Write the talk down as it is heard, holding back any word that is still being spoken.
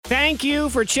Thank you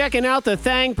for checking out the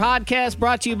Thang podcast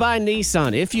brought to you by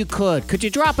Nissan. If you could you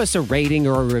drop us a rating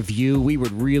or a review? We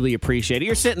would really appreciate it.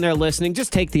 You're sitting there listening.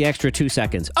 Just take the extra 2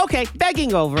 seconds. Okay,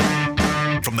 begging over.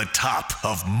 From the top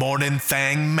of Morning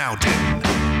Thang Mountain,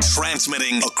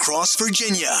 transmitting across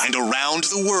Virginia and around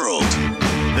the world,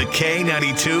 the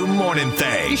K92 Morning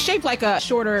Thang. You're shaped like a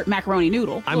shorter macaroni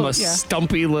noodle. I'm a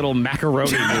stumpy little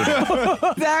macaroni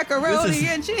noodle. Macaroni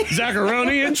and cheese.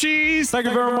 Zaccaroni and cheese. Thank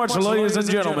you very much, ladies and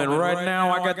gentlemen. Right now,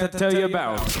 I got to tell you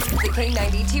about the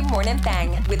K92 Morning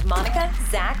Thang with Monica,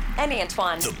 Zach, and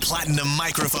Antoine. The platinum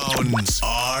microphones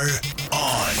are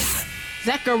on.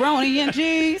 Zaccaroni and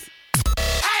cheese.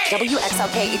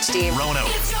 WXLK HD. Rono.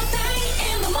 It's your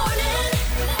thing in the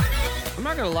morning. I'm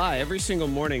not going to lie. Every single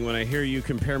morning when I hear you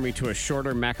compare me to a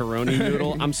shorter macaroni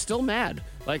noodle, I'm still mad.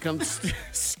 Like, I'm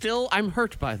I'm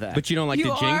hurt by that. But you don't like You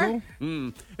the jingle?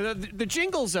 The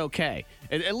jingle's okay.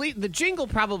 At least the jingle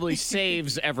probably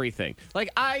saves everything. Like,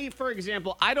 for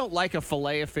example, I don't like a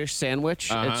Filet-O-Fish sandwich.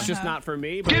 It's just not for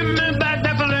me. But Give me back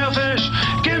that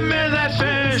Filet-O-Fish. Give me that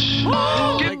fish.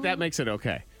 like, that makes it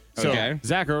okay. So, Okay.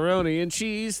 Zaccaroni and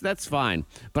cheese, that's fine.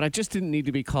 But I just didn't need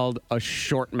to be called a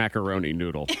short macaroni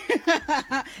noodle.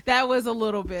 That was a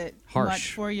little bit Harsh.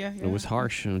 much for you. It was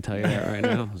harsh. I'm going to tell you that right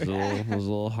now. It was a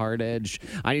little hard-edged.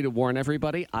 I need to warn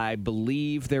everybody. I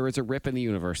believe there is a rip in the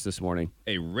universe this morning.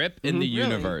 A rip in the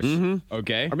universe.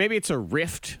 Okay. Or maybe it's a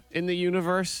rift in the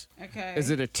universe. Okay. Is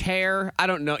it a tear? I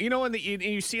don't know. You know when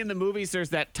you see in the movies there's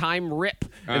that time rip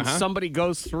and somebody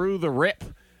goes through the rip?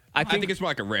 I I think it's more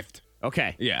like a rift.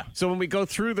 Okay. Yeah. So when we go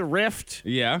through the rift,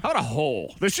 Yeah. how about a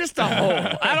hole? There's just a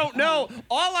hole. I don't know.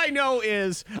 All I know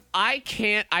is I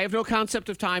have no concept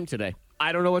of time today.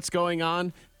 I don't know what's going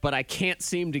on, but I can't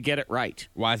seem to get it right.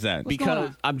 Why is that? Because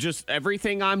I'm just,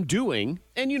 everything I'm doing,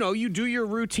 and you do your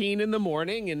routine in the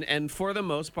morning, and for the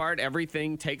most part,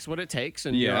 everything takes what it takes,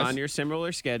 and you're Yes. on your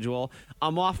similar schedule.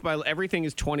 I'm off by, everything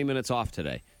is 20 minutes off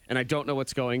today, and I don't know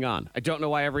what's going on. I don't know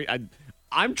why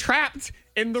I'm trapped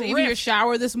in the So rift. even your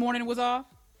shower this morning was off?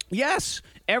 Yes.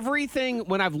 Everything,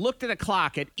 when I've looked at a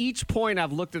clock, at each point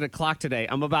I've looked at a clock today,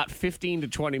 I'm about 15 to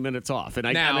 20 minutes off. And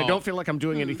I don't feel like I'm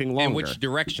doing anything longer. In which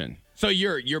direction? So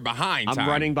you're behind I'm time.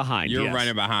 running behind, You're yes.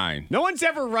 running behind. No one's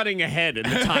ever running ahead in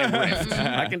the time rift.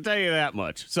 I can tell you that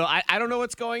much. So I don't know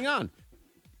what's going on.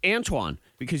 Antoine,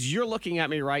 because you're looking at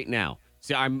me right now.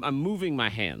 See, I'm moving my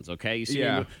hands, okay? You see me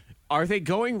Yeah. Are they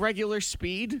going regular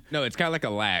speed? No, it's kind of like a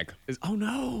lag. Oh,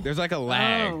 no. There's like a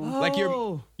lag. Like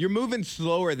Oh. you're moving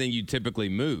slower than you typically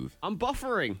move. I'm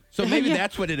buffering. So maybe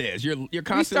that's what it is. You're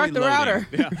constantly Restart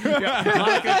the loading. router. Yeah.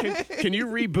 Monica, can you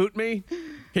reboot me?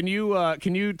 Can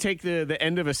you take the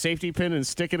end of a safety pin and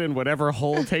stick it in whatever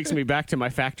hole takes me back to my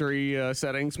factory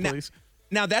settings, please?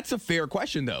 Now that's a fair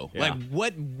question though. Yeah. Like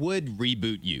what would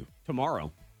reboot you?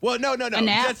 Tomorrow. Well, no. A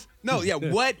nap?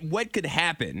 What could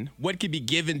happen? What could be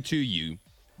given to you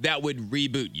that would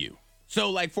reboot you?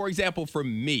 So, like, for example, for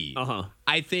me,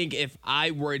 I think if I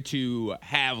were to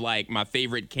have, like, my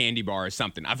favorite candy bar or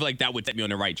something, I feel like that would set me on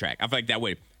the right track. I feel like that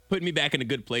would put me back in a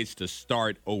good place to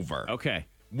start over. Okay.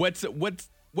 What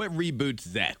reboots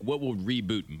Zach? What will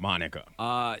reboot Monica?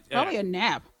 Probably a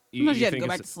nap. Sometimes you have to think go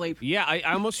back it's- to sleep. Yeah, I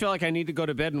almost feel like I need to go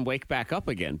to bed and wake back up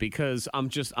again because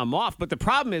I'm off. But the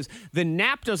problem is the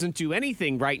nap doesn't do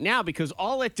anything right now because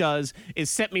all it does is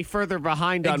set me further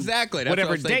behind on Exactly, that's what I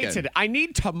whatever was day thinking. today. I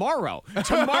need tomorrow.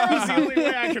 Tomorrow's the only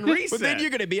way I can reset. But then you're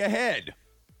going to be ahead.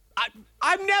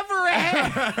 I'm never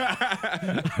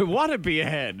ahead. I want to be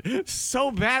ahead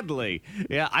so badly.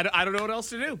 Yeah, I don't know what else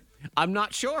to do. I'm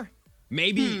not sure.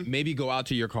 Maybe go out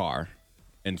to your car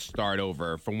and start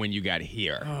over from when you got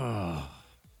here.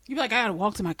 You'd be like, I gotta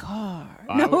walk to my car.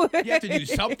 You have to do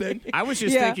something. I was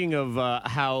just Yeah. thinking of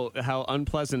how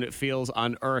unpleasant it feels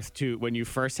on Earth to when you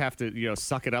first have to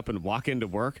suck it up and walk into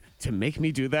work. To make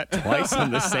me do that twice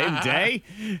on the same day.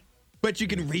 But you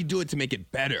can redo it to make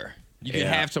it better. You can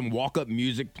have some walk-up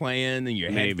music playing in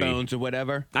your Maybe. headphones or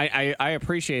whatever. I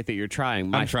appreciate that you're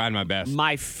trying. I'm trying my best.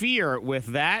 My fear with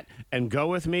that, and go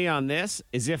with me on this,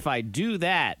 is if I do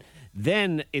that,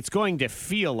 then it's going to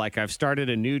feel like I've started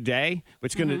a new day,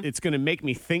 which it's gonna make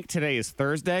me think today is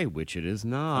Thursday, which it is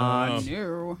not.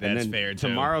 No. And That's then fair, too.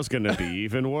 tomorrow's gonna be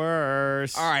even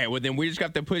worse. All right, well, then we just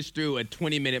have to push through a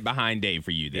 20-minute behind day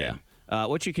for you then.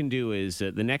 What you can do is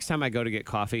the next time I go to get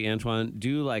coffee, Antoine,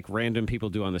 do like random people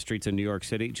do on the streets of New York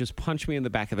City. Just punch me in the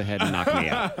back of the head and knock me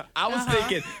out. I was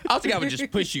thinking I would just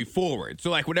push you forward. So,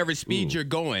 like, whatever speed you're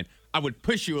going, I would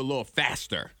push you a little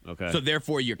faster. Okay. So,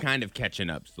 therefore, you're kind of catching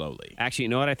up slowly. Actually, you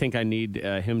know what I think I need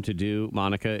him to do,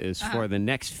 Monica, is for the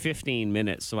next 15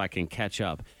 minutes so I can catch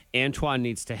up. Antoine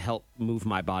needs to help move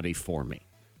my body for me.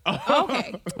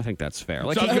 Okay. I think that's fair.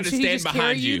 Like, So I'm Should going to he stand just carry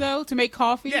behind you you. though to make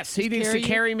coffee? yes, he Just needs to you?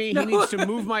 carry me. No. He needs to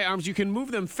move my arms. You can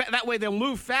move them. That way they'll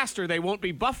move faster. They won't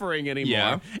be buffering anymore.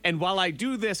 Yeah. And while I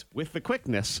do this with the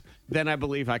quickness, then I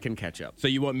believe I can catch up. So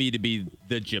you want me to be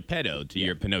the Geppetto to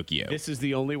your Pinocchio? This is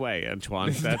the only way,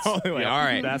 Antoine. That's the only way. yeah, All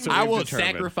right. That's what I we've will determined.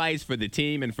 sacrifice for the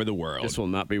team and for the world. This will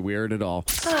not be weird at all.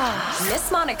 Miss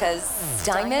Monica's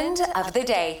Diamond of the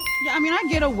Day. Yeah, I mean, I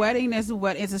get a wedding is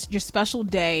your special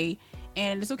day,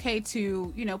 and it's okay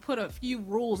to put a few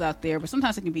rules out there, but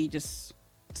sometimes it can be just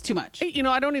it's too much. You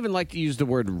know, I don't even like to use the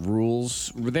word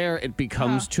rules. There, it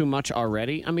becomes too much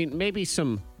already. I mean, maybe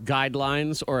some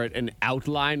guidelines or an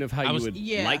outline of how you would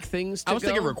Yeah. like things to I was go.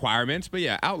 thinking requirements, but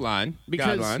yeah, outline.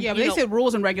 Because- guideline. Yeah, but You they know- said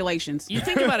rules and regulations. You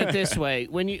think about it this way: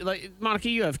 when you Monica,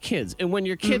 you have kids, and when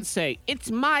your kids say "It's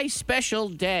my special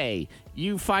day,"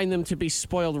 you find them to be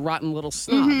spoiled, rotten little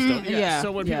snobs, don't you? Yeah,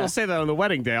 So when yeah. people say that on the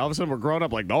wedding day, all of a sudden we're grown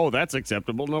up like, "Oh, that's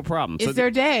acceptable, no problem." It's So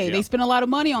their day. yeah. They spend a lot of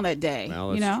money on that day. Well,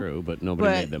 that's you know? true, but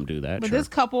nobody made them do that. But sure. this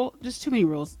couple, just too many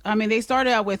rules. I mean, they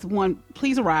started out with one,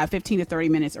 please arrive 15 to 30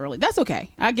 minutes early. That's okay.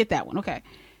 I get that one. Okay.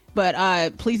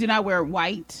 But please do not wear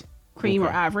white, cream, or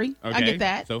ivory. Okay. I get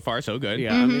that. So far, so good.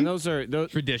 yeah, I mean, those are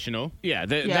those. Traditional. Yeah,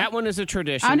 Yeah. that one is a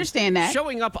tradition. I understand that.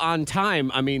 Showing up on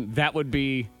time, I mean, that would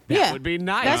be would be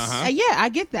nice. That's, yeah, I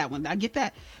get that one. I get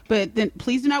that. But then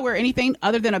please do not wear anything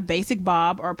other than a basic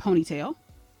bob or a ponytail.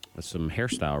 With some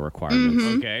hairstyle requirements.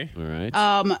 Okay. All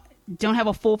right. Don't have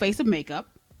a full face of makeup.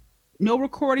 No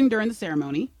recording during the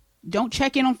ceremony. Don't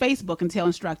check in on Facebook until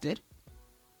instructed.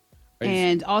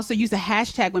 And also use the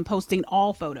hashtag when posting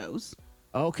all photos.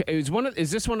 Okay,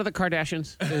 is this one of the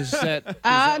Kardashians? Is that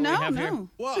what we No, have here? no.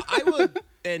 Well, I would,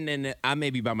 and I may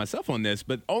be by myself on this,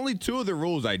 but only two of the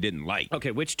rules I didn't like: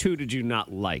 Okay, which two did you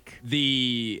not like?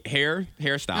 the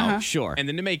hairstyle, Sure. and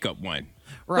then the makeup one.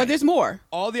 But there's more.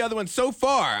 All the other ones so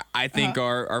far, I think,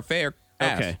 are fair.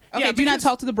 Pass. Okay. Okay, Yeah, do not because-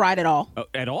 talk to the bride at all.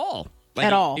 At all. Like,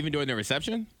 At all. even during the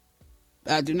reception.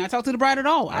 Do not talk to the bride at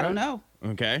all. I don't know.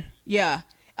 Okay. Yeah.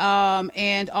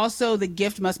 And also the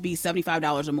gift must be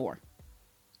 $75 or more.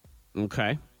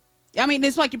 Okay. I mean,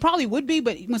 it's like you probably would be,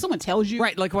 but when someone tells you,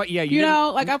 Right, like what? Yeah, you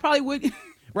know, like I probably would.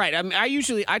 Right. I mean,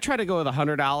 I try to go with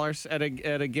 $100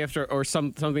 at a gift or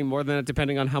something more than that,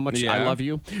 depending on how much I Yeah. love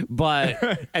you.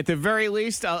 But at the very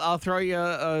least, I'll throw you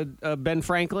a Ben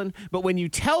Franklin. But when you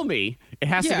tell me it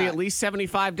has to be Yeah. at least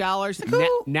 $75,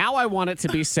 Cool. now I want it to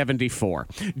be $74,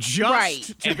 just Right.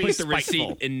 to And be put the spiteful.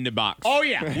 receipt in the box. Oh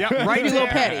yeah, yeah, right Be a little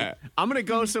there. petty. I'm gonna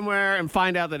go somewhere and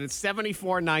find out that it's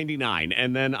 $74.99,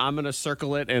 and then I'm gonna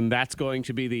circle it, and that's going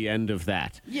to be the end of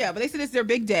that. Yeah, but they said it's their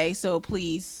big day, so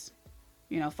please,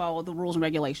 follow the rules and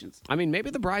regulations. I mean, maybe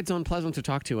the bride's unpleasant to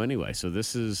talk to anyway, so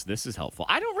this is helpful.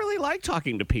 I don't really like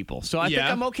talking to people, so I think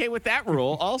Yeah. I'm okay with that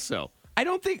rule also.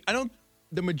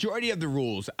 The majority of the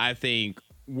rules I think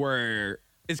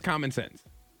is common sense.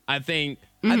 I think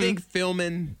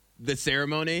filming the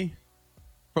ceremony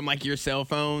from like your cell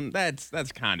phone, that's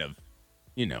kind of,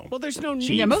 Well, there's no need.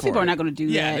 Yeah, most for people are it. not going to do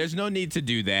yeah, that. there's no need to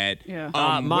do that. Yeah.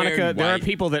 Monica, wearing there are white.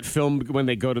 people that film when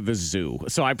they go to the zoo,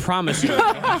 so I promise you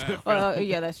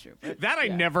Yeah, that's true. But, that I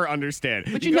never understand.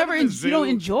 but you go never, to the zoo, you don't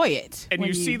enjoy it. and when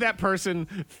you see that person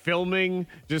filming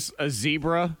just a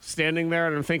zebra standing there,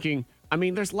 and I'm thinking, I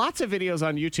mean, there's lots of videos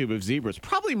on YouTube of zebras,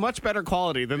 probably much better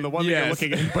quality than the one that you're Yes.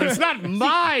 looking at, but it's not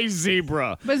my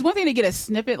zebra. But it's one thing to get a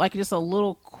snippet, like just a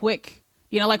little quick,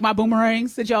 like my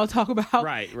boomerangs that y'all talk about.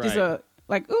 Right, Just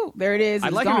right. ooh, there it is. I'd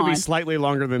It's like gone. them to be slightly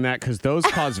longer than that because those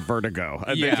cause vertigo.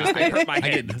 Yeah. They hurt my I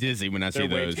head. get dizzy when I see They're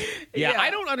way those. Yeah, Yeah. I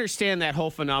don't understand that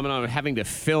whole phenomenon of having to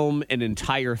film an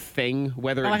entire thing,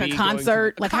 whether Or it like be a going to-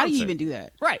 concert. a Like, how do you concert. even do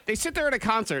that? Right. They sit there at a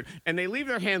concert and they leave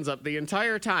their hands up the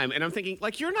entire time. And I'm thinking,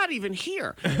 like, you're not even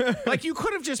here. Like, you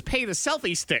could have just paid a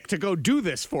selfie stick to go do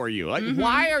this for you. Like,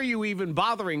 why are you even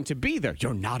bothering to be there?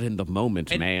 You're not in the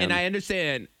moment, man. And I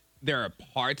understand there are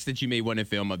parts that you may want to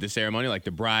film of the ceremony, like the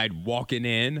bride walking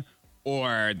in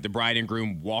or the bride and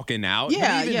groom walking out.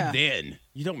 Yeah, but even yeah. then,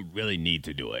 you don't really need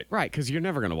to do it. Right, because you're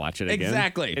never going to watch it again.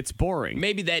 Exactly. It's boring.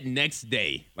 Maybe that next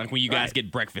day, like when you guys Right.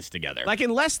 get breakfast together. Like,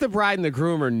 unless the bride and the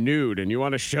groom are nude and you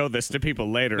want to show this to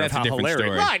people later, That's of how a different hilarious.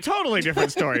 story. Right, totally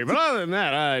different story. But other than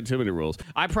that, too many rules.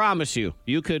 I promise you,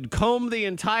 you could comb the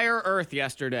entire earth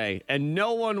yesterday and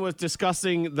no one was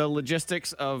discussing the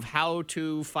logistics of how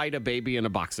to fight a baby in a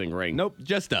boxing ring. Nope,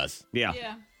 just us. Yeah.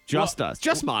 Yeah. Just us.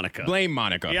 Just Monica. Blame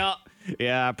Monica. Yeah.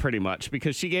 Yeah, pretty much.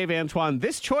 Because she gave Antoine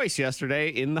this choice yesterday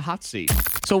in the hot seat.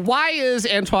 So why is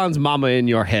Antoine's mama in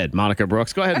your head, Monica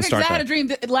Brooks? Go ahead and Okay, start 'cause I had that. a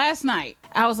dream last night.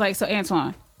 I was like, so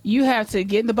Antoine, you have to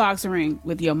get in the boxing ring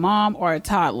with your mom or a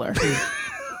toddler.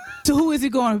 So who is it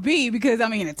going to be? Because, I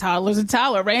mean, a toddler's a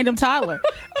toddler, random toddler.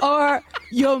 Or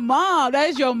your mom. That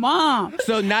is your mom.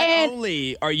 So not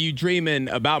only are you dreaming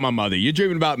about my mother, you're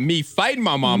dreaming about me fighting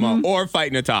my mama or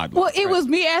fighting a toddler. Well, it was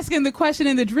me asking the question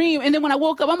in the dream. And then when I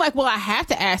woke up, I'm like, well, I have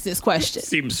to ask this question.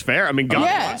 Seems fair. I mean, God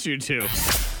wants you to.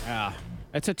 Yeah.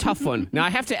 It's a tough one. Now, I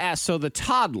have to ask, so the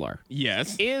toddler.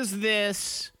 Yes. Is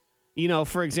this,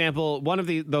 for example, one of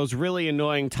those really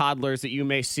annoying toddlers that you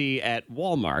may see at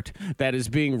Walmart that is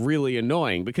being really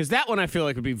annoying? Because that one I feel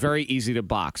like would be very easy to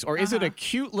box. Or is it a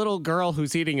cute little girl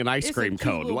who's eating an ice cream It's a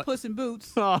cone? cute little Puss in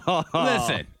Boots.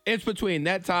 Listen, it's between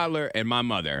that toddler and my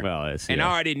mother. Well, I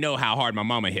already know how hard my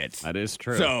mama hits. That is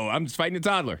true. So I'm just fighting the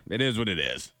toddler. It is what it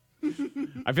is.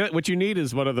 I feel like what you need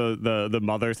is one of the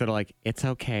mothers that are like, it's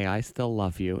okay, I still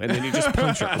love you. And then you just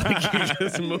punch her. Like, you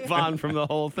just move on from the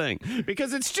whole thing.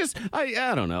 Because it's just,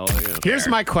 I don't know. Here's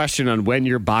my question on when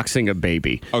you're boxing a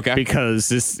baby. Okay. Because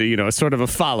this, is sort of a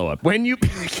follow-up. When you,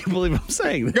 I can't believe I'm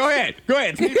saying this. Go ahead.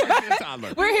 It's me punching the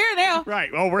toddler. We're here now.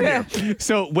 Right. Oh, we're here.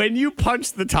 So when you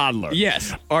punch the toddler.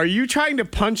 Yes. Are you trying to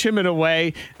punch him in a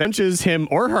way that punches him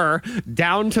or her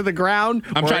down to the ground?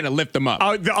 I'm trying to lift them up.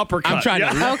 Oh, the uppercut. I'm trying to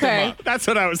lift them up. That's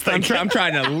what I was thinking. I'm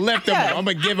trying to lift them up. I'm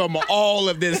going to give them all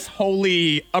of this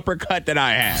holy uppercut that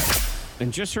I have.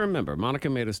 And just remember,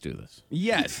 Monica made us do this.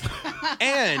 Yes.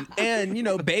 and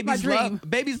babies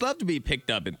love to be picked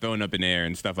up and thrown up in the air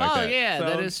and stuff like that. Oh, yeah, So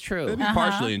that is true. It'd be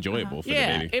partially enjoyable for the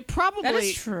baby. It probably That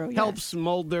is true, yes. helps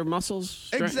mold their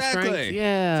muscles. Exactly. Strength.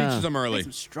 Yeah. Teaches them early. Makes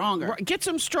them stronger. Gets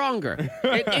them stronger.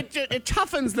 it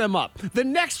toughens them up. The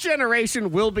next generation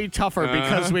will be tougher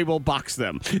because we will box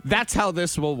them. That's how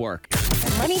this will work.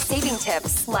 Money saving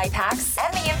tips, life hacks,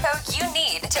 and the info you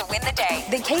need to win the day.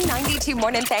 The K92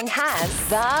 Morning Thing has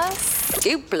the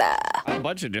dupla. A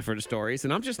bunch of different stories,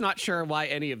 and I'm just not sure why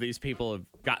any of these people have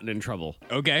gotten in trouble.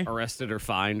 Okay. Arrested or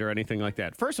fined or anything like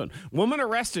that. First one, woman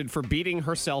arrested for beating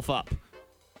herself up.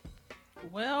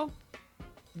 Well,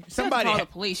 Somebody call the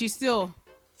police. She's still...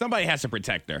 Somebody has to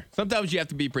protect her. Sometimes you have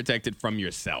to be protected from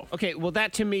yourself. Okay, well,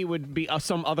 that to me would be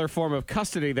some other form of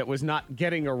custody that was not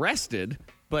getting arrested,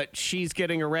 but she's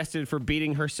getting arrested for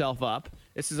beating herself up.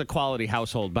 This is a quality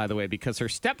household, by the way, because her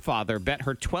stepfather bet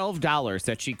her $12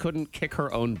 that she couldn't kick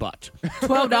her own butt.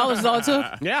 $12 is all it took?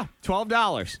 Yeah,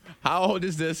 $12. How old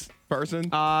is this person?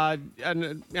 I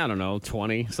don't know,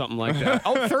 20, something like that.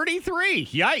 Oh, 33.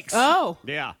 Yikes. Oh.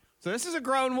 Yeah. So this is a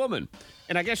grown woman.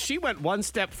 And I guess she went one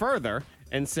step further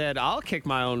and said, I'll kick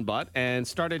my own butt, and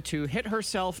started to hit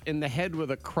herself in the head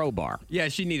with a crowbar. Yeah,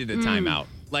 she needed a timeout.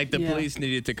 Like the police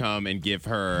needed to come and give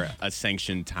her a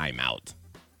sanctioned timeout.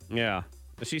 Yeah.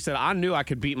 She said, I knew I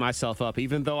could beat myself up,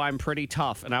 even though I'm pretty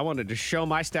tough, and I wanted to show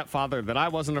my stepfather that I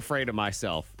wasn't afraid of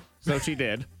myself. So she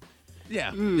did.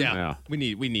 Yeah. We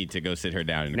need to go sit her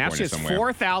down in the Now corner she has somewhere.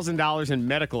 $4,000 in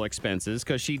medical expenses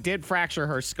because she did fracture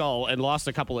her skull and lost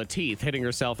a couple of teeth hitting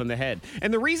herself in the head.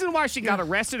 And the reason why she got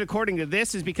arrested, according to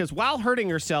this, is because while hurting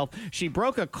herself, she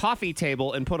broke a coffee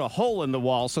table and put a hole in the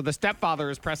wall, so the stepfather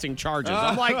is pressing charges.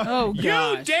 I'm like, Oh, you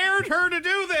gosh. dared her to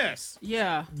do this.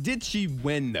 Yeah. Did she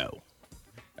win, though?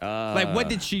 Like, what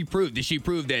did she prove? Did she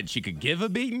prove that she could give a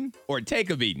beating or take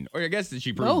a beating? Or I guess did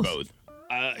she prove both?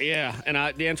 Yeah, and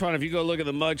Antoine, if you go look at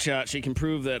the mugshot, she can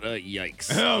prove that,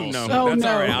 yikes. Oh, no. Oh, That's no.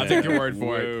 all right. I'll take your word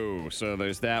for it. Whoa, so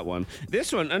there's that one.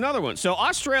 This one, another one. So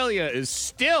Australia is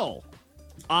still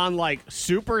on, like,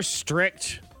 super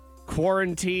strict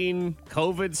quarantine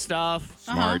COVID stuff.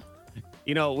 Smart.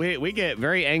 You know, we get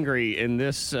very angry in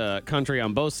this country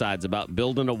on both sides about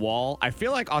building a wall. I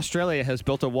feel like Australia has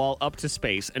built a wall up to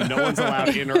space and no one's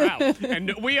allowed in or out.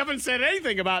 And we haven't said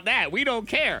anything about that. We don't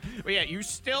care. But yeah,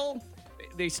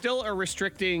 they still are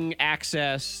restricting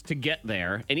access to get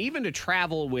there and even to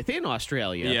travel within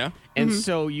Australia. Yeah. And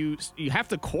so you have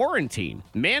to quarantine,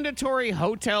 mandatory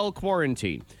hotel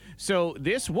quarantine. So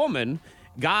this woman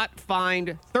got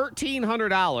fined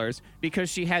 $1,300 because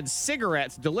she had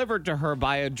cigarettes delivered to her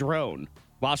by a drone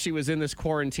while she was in this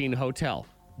quarantine hotel.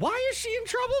 Why is she in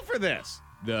trouble for this?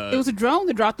 It was a drone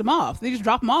that dropped them off. They just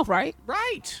dropped them off, right?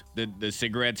 Right. The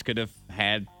cigarettes could have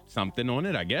had something on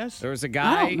it, I guess. There was a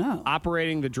guy know.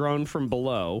 operating the drone from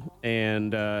below,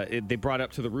 and they brought it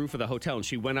up to the roof of the hotel, and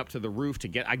she went up to the roof to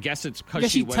get, I guess it's because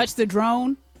Because she touched the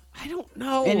drone, I don't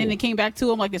know. and then it came back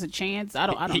to him like there's a chance. I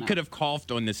don't know. He could have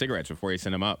coughed on the cigarettes before he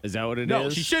sent them up. Is that what it is? No,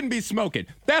 she shouldn't be smoking.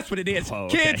 That's what it is. Oh,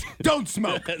 okay. Kids, don't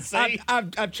smoke. See?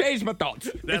 I've changed my thoughts.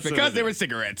 That's It's what because it they were is.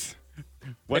 cigarettes.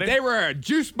 If they were a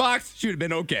juice box, she would have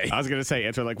been okay. I was going to say,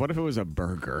 answer like, what if it was a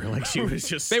burger? Like she was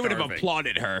just They would have starving.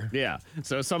 applauded her. Yeah.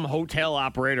 So some hotel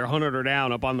operator hunted her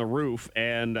down up on the roof,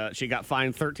 and she got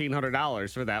fined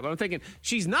 $1,300 for that. But I'm thinking,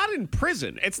 she's not in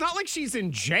prison. It's not like she's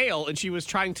in jail and she was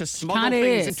trying to smuggle Kinda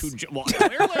things is. into jail. Well,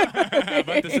 clearly. I'm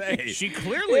about to say. She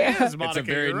clearly is, Monica. It's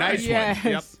a very You're nice right. Yes.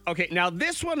 Yep. Okay, now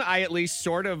this one I at least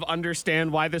sort of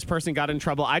understand why this person got in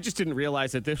trouble. I just didn't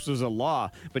realize that this was a law.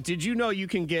 But did you know you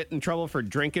can get in trouble for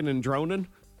drinking and droning?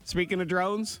 Speaking of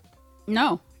drones?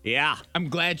 No. Yeah. I'm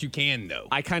glad you can, though.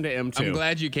 I kind of am too. I'm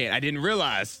glad you can. I didn't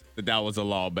realize that was a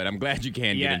law, but I'm glad you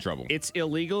can get in trouble. It's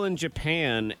illegal in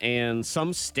Japan and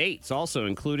some states also,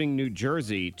 including New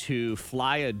Jersey, to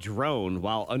fly a drone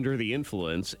while under the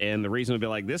influence. And the reason would be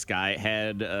like this guy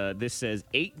had, this says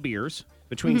 8 beers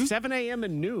between 7 a.m.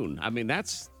 and noon. I mean,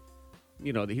 that's,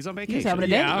 he's on vacation. He's having a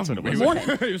day. Yeah, that's what it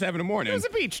was. He was having a morning. It was a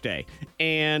beach day.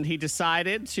 And he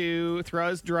decided to throw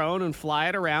his drone and fly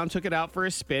it around, took it out for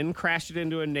a spin, crashed it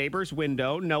into a neighbor's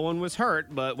window. No one was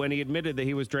hurt, but when he admitted that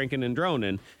he was drinking and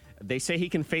droning, they say he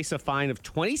can face a fine of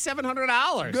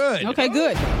 $2,700. Good. Okay,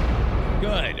 good.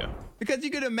 Good. Because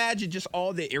you could imagine just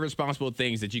all the irresponsible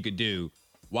things that you could do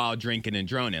while drinking and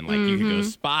droning. Like you could go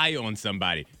spy on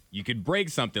somebody. You could break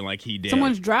something like he did.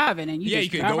 Someone's driving and you just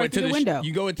could drive go right into through the window.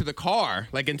 You go into the car,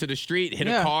 like into the street, hit a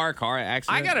Yeah. car accident.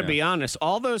 I got to be honest.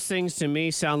 All those things to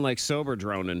me sound like sober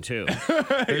droning, too.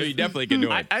 You definitely can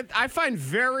do it. I find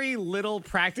very little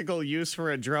practical use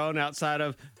for a drone outside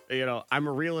of, I'm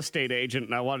a real estate agent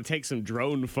and I want to take some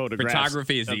drone photographs.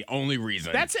 Photography is the only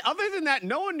reason. That's it. Other than that,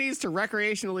 no one needs to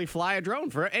recreationally fly a drone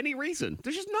for any reason.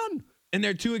 There's just none. And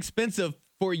they're too expensive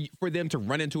for them to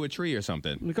run into a tree or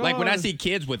something. Come Like when I on. see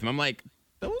kids with them, I'm like,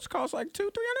 those cost like $200-$300.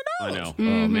 I know.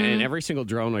 Oh, man. Every single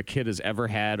drone a kid has ever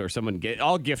had or someone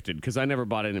all gifted because I never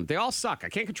bought any. They all suck. I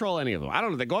can't control any of them. I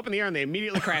don't know. They go up in the air and they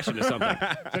immediately crash into something.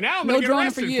 So now I'm No going to get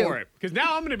droning for arrested you. for it because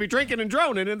now I'm going to be drinking and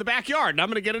droning in the backyard and I'm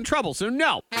going to get in trouble. So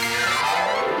no.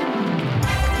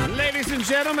 Ladies and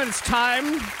gentlemen, it's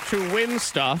time to win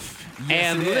stuff Yes,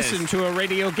 and it is. listen to a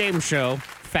radio game show,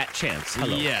 Fat Chance.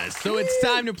 Hello. Yes. So it's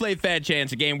time to play Fat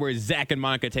Chance, a game where Zach and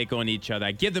Monica take on each other.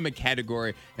 I give them a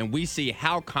category, and we see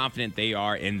how confident they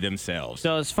are in themselves.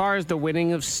 So as far as the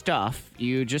winning of stuff,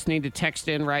 you just need to text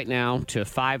in right now to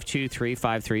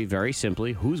 52353. Very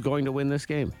simply, who's going to win this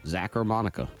game? Zach or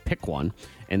Monica? Pick one.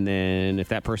 And then if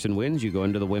that person wins, you go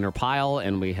into the winner pile,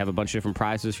 and we have a bunch of different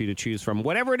prizes for you to choose from.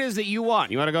 Whatever it is that you want.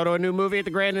 You want to go to a new movie at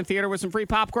the Grandin Theater with some free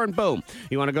popcorn? Boom.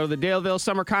 You want to go to the Daleville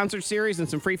Summer Concert Series and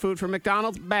some free food from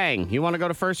McDonald's? Bang. You want to go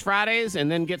to First Fridays and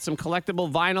then get some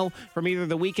collectible vinyl from either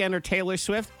The Weeknd or Taylor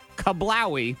Swift?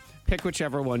 Kablowie. Pick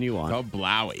whichever one you want.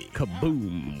 Kablowie.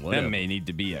 Kaboom. That Whatever. may need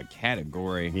to be a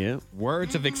category. Yeah.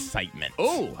 Words of excitement.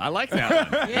 Oh, I like that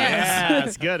one. Yeah,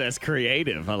 that's good. That's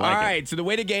creative. I like All it. right, so the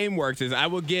way the game works is I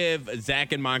will give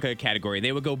Zach and Monica a category.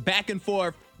 They will go back and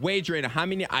forth, wagering how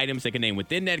many items they can name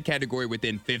within that category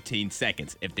within 15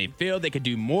 seconds. If they feel they could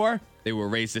do more, they will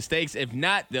raise the stakes. If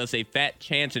not, they'll say Fat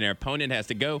Chance, and their opponent has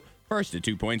to go first to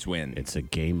 2 points win. It's a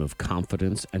game of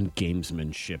confidence and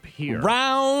gamesmanship here.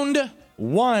 Round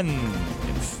one.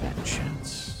 In Fat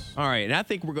Chance. All right, and I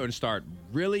think we're going to start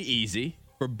really easy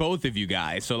for both of you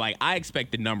guys. So, I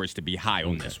expect the numbers to be high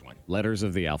on this one. Letters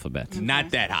of the alphabet. Not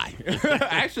that high.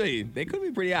 Actually, they could be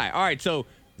pretty high. All right, so,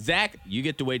 Zach, you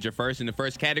get to wager first in the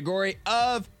first category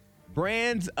of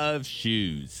brands of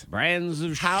shoes. Brands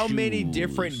of How shoes. many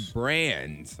different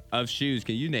brands of shoes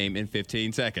can you name in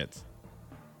 15 seconds?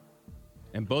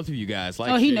 And both of you guys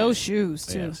like he shoes. knows shoes,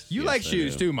 too. You Yes, like I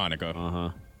shoes do. too, Monica. Uh-huh.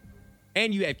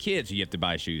 And you have kids who you have to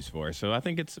buy shoes for. So I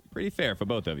think it's pretty fair for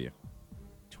both of you.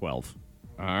 12.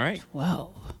 All right.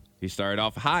 Wow. You started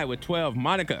off high with 12.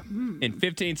 Monica, in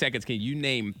 15 seconds, can you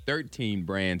name 13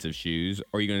 brands of shoes?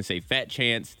 Or are you going to say Fat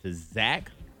Chance to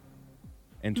Zach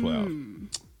and 12? I'm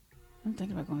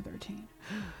thinking about going 13.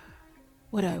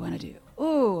 What do I want to do?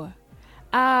 Ooh.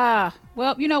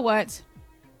 Well, you know what?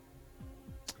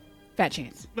 Fat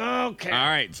Chance. Okay. All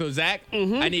right. So, Zach,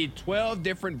 I need 12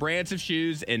 different brands of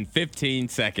shoes in 15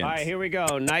 seconds. All right, here we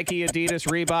go. Nike, Adidas,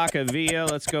 Reebok, Avia.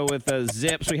 Let's go with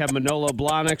Zips. We have Manolo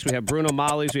Blahniks. We have Bruno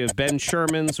Maglis. We have Ben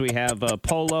Shermans. We have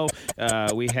Polo.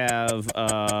 We have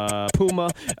Puma.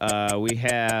 We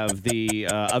have the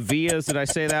Avias. Did I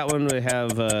say that one? We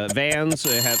have Vans.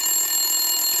 We have...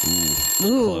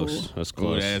 Ooh. Close. That's Ooh,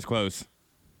 close. that is close.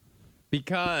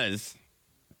 Because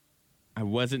I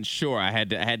wasn't sure. I had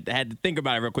to think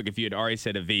about it real quick if you had already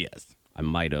said Avias. I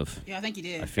might have. Yeah, I think you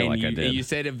did. I feel like I did. And you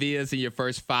said Avia's in your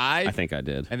first 5? I think I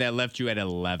did. And that left you at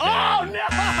 11. Oh, no!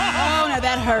 Oh, no,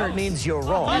 that hurt. Means you're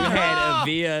wrong. You had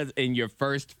Avia in your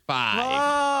first 5.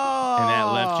 And that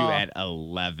left you at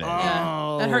 11.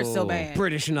 Yeah, that hurts so bad.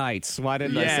 British Knights. Why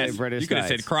didn't I say British You could have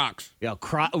Knights? said Crocs. Yeah,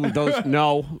 those.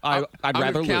 No, I'd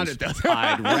rather count lose. it, though.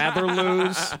 I'd rather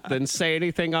lose than say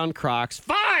anything on Crocs.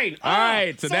 Fine. All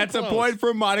right, so that's close. a point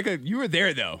for Monica. You were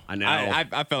there, though. I know.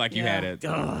 I felt like you had it.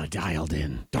 Dialed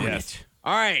in. Darn it.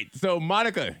 All right, so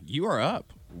Monica, you are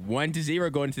up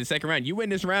 1-0 going into the second round. You win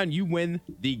this round, you win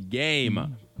the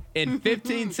game. In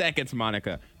 15 seconds,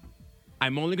 Monica,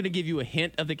 I'm only going to give you a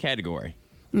hint of the category.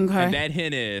 Okay. And that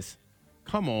hint is,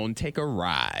 come on, take a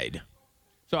ride.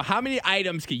 So how many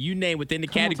items can you name within the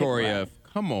category of,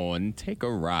 come on, take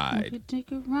a ride?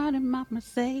 Take a ride in my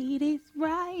Mercedes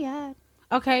ride.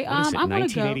 Okay, What is it, I'm going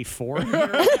to go. 1984?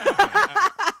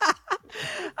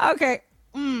 Okay.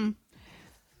 I'm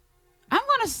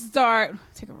going to start.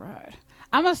 Take a ride.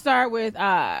 I'm going to start with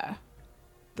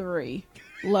 3.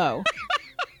 Low.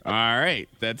 All right,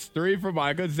 that's 3 for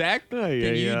Monica. Zach, can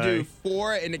you do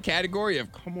 4 in the category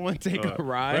of, come on, take a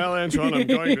ride? Well, Antoine, I'm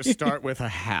going to start with a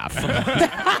half.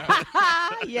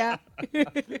 Yeah.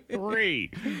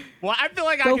 3. Well, I feel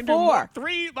like I Go can do 4. more.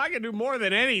 3. I can do more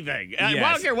than anything. Well, I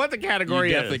Yes. don't care what the category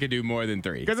You is. definitely could do more than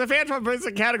 3. Because if Antoine puts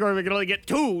a category, we can only get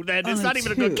 2. Then it's Only not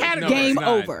even a 2. good category. Game it's not.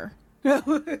 over.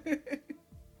 Lucky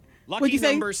What'd you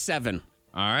say? number 7.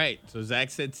 All right, so Zach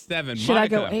said 7. Should I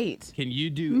go Monica, 8? Can you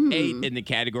do 8 in the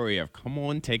category of come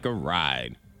on, take a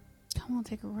ride? Come on,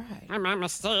 take a ride. I'm a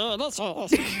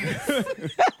Mercedes.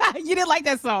 You didn't like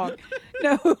that song.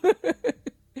 No.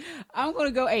 I'm going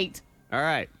to go 8. All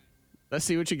right. Let's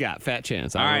see what you got. Fat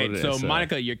chance. All right, so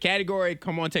Monica, your category,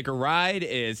 come on, take a ride,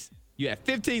 is you have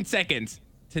 15 seconds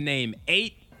to name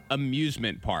 8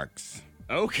 amusement parks.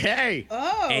 Okay.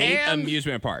 Oh. 8 And-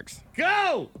 amusement parks.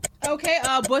 Go. Okay,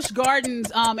 Busch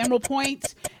Gardens, Emerald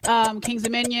Point, Kings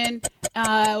Dominion.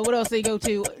 What else do you go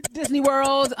to? Disney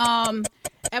World,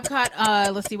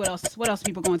 Epcot. Let's see what else. What else are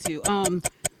people going to?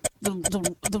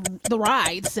 The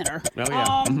ride center. Oh,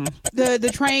 yeah. The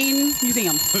train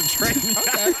museum.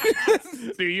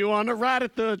 Do you want to ride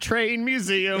at the train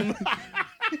museum?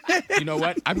 You know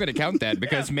what? I'm going to count that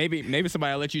because maybe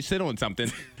somebody will let you sit on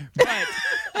something. But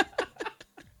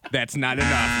that's not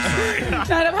enough.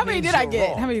 How many did I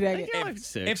get? How many did I get? Like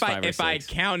 6, If 5 or I 6.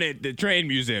 counted the train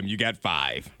museum, you got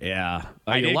 5. Yeah.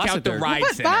 I you didn't lost count it the there. ride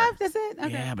What, center. 5? That's it?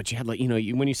 Okay. Yeah, but you had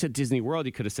when you said Disney World,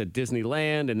 you could have said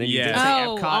Disneyland, and then you Yeah. did say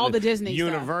Oh, Epcot, all and the Disney stuff.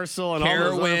 Universal, and all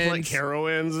those other Carowinds,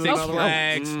 Carowinds, and Six all those-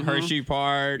 Flags, Hershey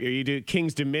Park. You do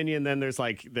King's Dominion, then there's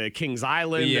like the King's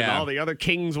Island and Yeah. all the other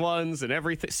King's ones and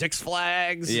everything. Six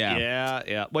Flags. Yeah.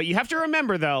 Yeah. Well, you have to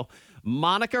remember, though,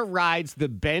 Monica rides the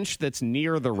bench that's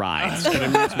near the rides at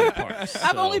amusement parks.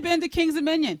 I've only been to Kings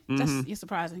Dominion. That's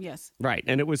surprising, yes. Right,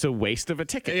 and it was a waste of a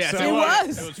ticket. Yeah, so, so It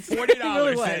was. It was $40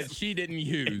 really was. that she didn't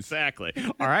use. Exactly.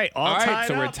 All right, all All right, tied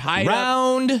so we're up. tied up.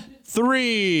 Round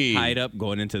 3. Tied up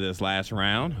going into this last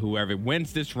round. Whoever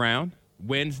wins this round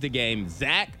wins the game.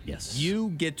 Zach, Yes. you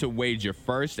get to wager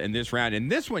first in this round.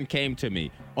 And this one came to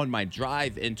me on my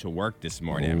drive into work this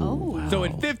morning. Oh. So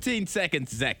in 15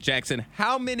 seconds, Zach Jackson,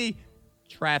 how many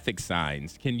traffic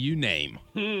signs can you name?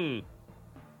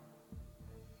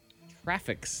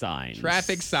 Traffic signs.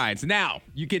 Traffic signs. Now,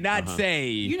 you cannot say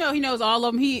You know he knows all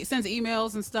of them. He sends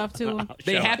emails and stuff to him.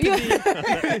 they Shut have up.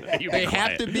 to be You they be have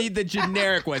quiet. to be the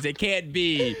generic ones. It can't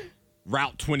be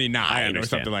Route 29 I or understand.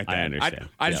 something like that. I understand.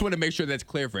 I just Yeah. want to make sure that's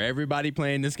clear for everybody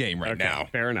playing this game right Okay, now.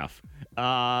 fair enough.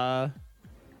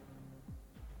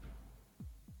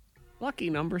 Lucky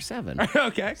number 7.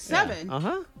 Okay. 7.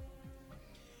 Uh-huh.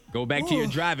 Go back to your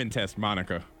driving test,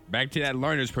 Monica. Back to that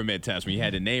learner's permit test when you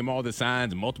had to name all the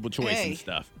signs and multiple choice Hey. and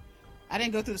stuff. I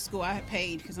didn't go through the school. I had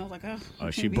paid because I was like, oh. Oh,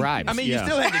 she maybe. bribed. I mean, yeah. you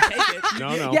still had to take it.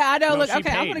 No. Yeah, I know. Look, she okay,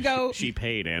 I'm paid. gonna go- She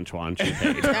paid, Antoine. She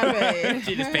paid. I paid.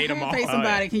 She just paid them all. Pay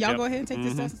somebody. Can y'all Yep. go ahead and take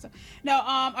this test and stuff? No,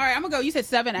 all right, I'm gonna go. You said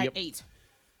 7 at 8.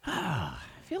 I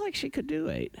feel like she could do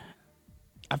 8.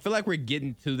 I feel like we're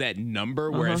getting to that number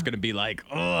where it's going to be like,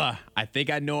 ugh, I think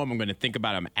I know them. I'm going to think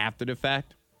about them after the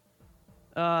fact.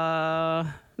 9.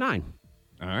 All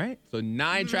right. So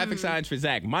 9 traffic signs for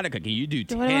Zach. Monica, can you do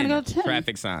Do I wanna 10 go 10?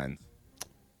 traffic signs?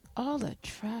 All the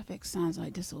traffic signs I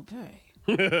disobey.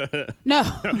 No.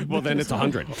 Well, then it's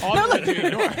 100. All the ones you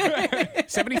ignore.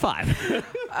 75.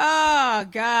 Oh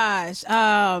gosh.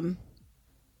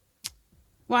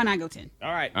 Why not go 10?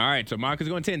 All right. All right, so Monica's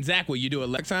going 10. Zach, will you do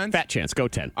electric signs? Fat chance. Go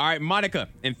 10. All right, Monica,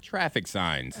 in traffic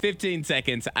signs. 15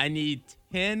 seconds. I need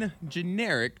 10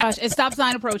 generic. Gosh, it's stop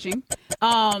sign approaching.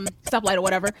 Stoplight or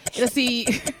whatever. Let's see.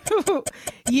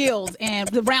 Yields and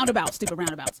the roundabouts. Stupid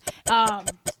roundabouts.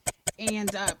 And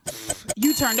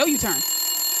U-turn. No U-turn.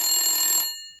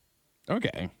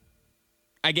 Okay.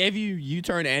 I gave you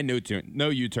U-turn and no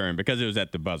U-turn because it was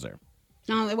at the buzzer.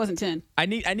 No, it wasn't 10. I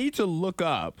need to look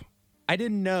up. I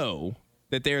didn't know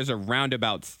that there's a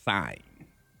roundabout sign.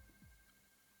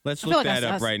 Let's look that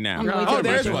up right now. Oh,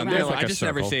 there's one. There's one. I just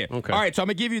never see it. Okay. All right, so I'm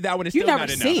going to give you that one. It's You still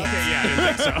never not see enough. it.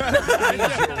 Yeah, I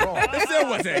didn't think so. It still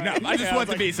wasn't enough. I just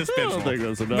want to be I don't suspicious. think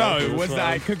that's enough. No, it It was was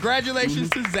not. Congratulations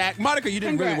to Zach. Monica, you did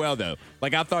really Congrats. well, though.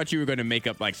 Like, I thought you were going to make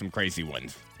up, like, some crazy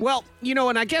ones. Well,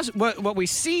 and I guess what we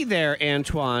see there,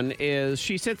 Antoine, is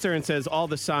she sits there and says all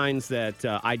the signs that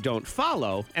I don't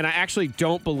follow, and I actually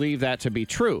don't believe that to be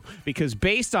true, because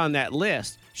based on that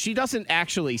list, she doesn't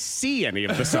actually see any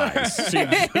of the signs. She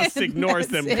just ignores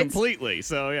them completely.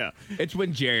 So, yeah. It's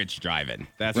when Jared's driving.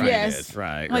 That's what Yes. it is.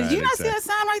 Right. Like, right, do you not see exactly. that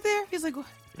sign right there? He's like, what?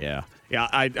 Yeah. Yeah,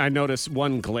 I noticed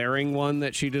one glaring one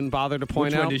that she didn't bother to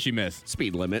point Which out. one did she miss?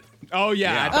 Speed limit. Oh,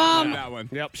 yeah. I thought about that one.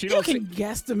 Yep. She You don't can see.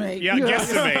 guestimate. Yeah, You know.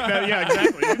 guesstimate. Yeah,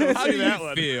 exactly. You don't How see do that you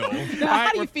one. feel? Now,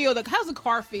 how do you feel? How's the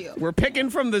car feel? We're picking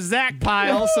from the Zack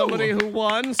pile, somebody who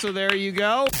won, so there you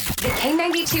go. The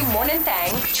K92 Morning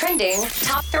Thang trending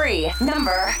top 3.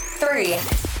 Number 3.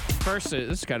 First, this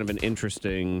is kind of an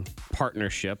interesting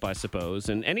partnership, I suppose.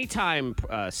 And anytime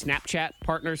Snapchat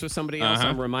partners with somebody else,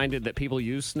 I'm reminded that people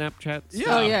use Snapchat. Yeah.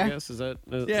 Oh, yeah. I guess. Is that?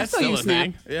 Yeah, it's still still a use Snap.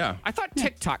 thing. Yeah. I thought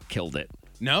TikTok killed it.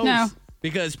 No.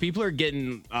 Because people are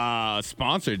getting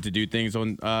sponsored to do things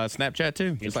on Snapchat,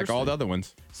 too. Just like all the other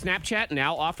ones. Snapchat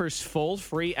now offers full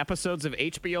free episodes of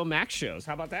HBO Max shows.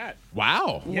 How about that?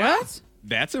 Wow. What?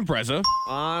 That's impressive.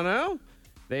 I know.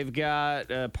 They've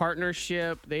got a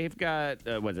partnership. They've got,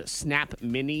 Snap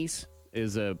Minis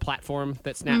is a platform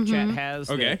that Snapchat has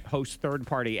that hosts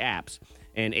third-party apps.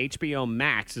 And HBO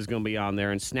Max is going to be on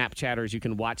there. And Snapchatters, you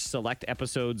can watch select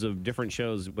episodes of different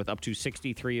shows with up to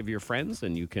 63 of your friends.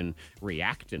 And you can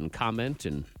react and comment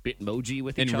and Bitmoji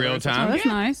with each In other. real time? Oh, that's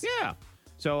nice. Yeah.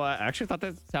 So I actually thought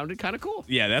that sounded kind of cool.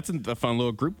 Yeah, that's a fun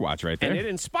little group watch right there. And it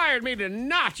inspired me to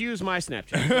not use my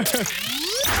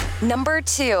Snapchat. Number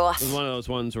 2. It's one of those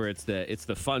ones where it's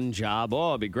the fun job. Oh,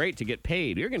 it'd be great to get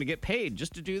paid. You're going to get paid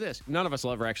just to do this. None of us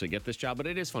will ever actually get this job, but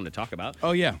it is fun to talk about.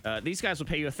 Oh, yeah. These guys will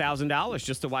pay you $1,000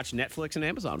 just to watch Netflix and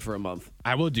Amazon for a month.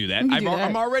 I will do that. You can do that.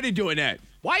 I'm already doing that.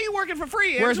 Why are you working for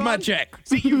free, Where's Antoine? my check?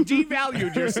 See, you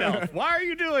devalued yourself. Why are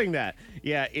you doing that?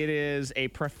 Yeah, it is a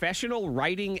professional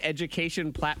writing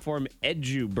education platform,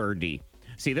 EduBirdie.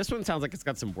 See, this one sounds like it's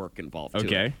got some work involved to it.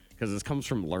 Okay. Because this comes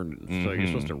from learning, so you're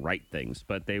supposed to write things.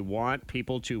 But they want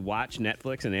people to watch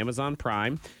Netflix and Amazon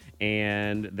Prime,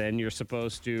 and then you're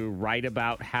supposed to write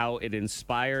about how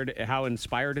inspired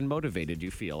and motivated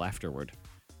you feel afterward.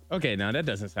 Okay, now that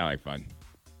doesn't sound like fun.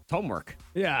 It's homework.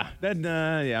 Yeah,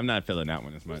 I'm not feeling that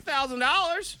one as much.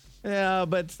 $1,000. Yeah,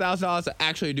 but $1,000 to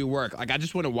actually do work. Like, I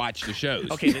just want to watch the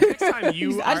shows. Okay, the next time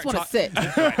you I just want to sit.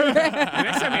 The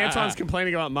next time Antoine's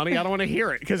complaining about money, I don't want to hear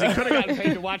it because he could have gotten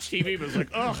paid to watch TV, but it's like,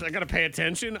 oh, I got to pay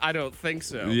attention. I don't think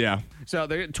so. Yeah. So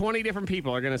 20 different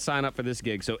people are going to sign up for this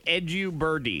gig. So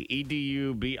EduBirdie,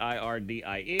 EduBirdie.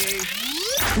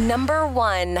 Number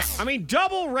 1. I mean,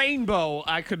 double rainbow.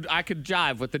 I could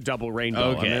jive with the double rainbow.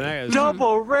 Okay. I mean, that is-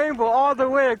 Double rainbow all the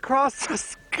way across the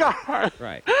sky.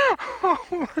 Right.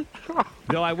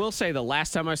 Though I will say the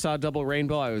last time I saw a double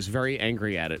rainbow, I was very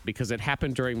angry at it because it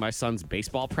happened during my son's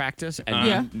baseball practice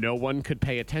and no one could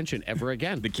pay attention ever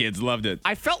again. The kids loved it.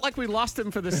 I felt like we lost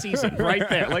him for the season right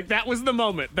there. Like that was the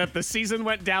moment that the season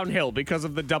went downhill because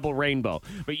of the double rainbow.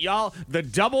 But y'all, the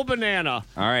double banana,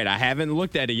 All right, I haven't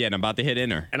looked at it yet. I'm about to hit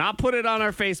enter. and I'll put it on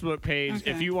our Facebook page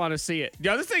Okay. if you want to see it.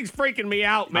 Yo, this thing's freaking me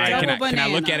out, All man. right, Double can I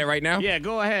look banana. at it right now? Yeah,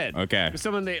 go ahead. Okay.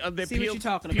 Someone they See what peel, you're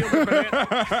talking peel about.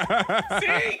 the banana.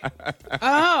 See?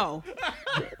 Oh,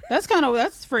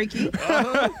 that's freaky.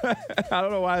 I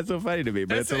don't know why it's so funny to me,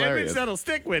 but it's That's an image hilarious. that'll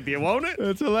stick with you, won't it?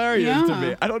 It's hilarious to Yeah.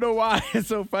 me. I don't know why it's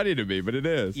so funny to me, but it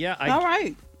is. Yeah, All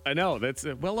right. I know. That's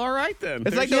well, all right then.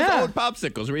 It's like Yeah. those old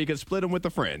popsicles where you can split them with a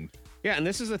friend. Yeah, and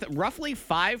this is roughly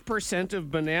 5%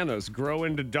 of bananas grow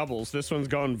into doubles. This one's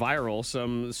gone viral.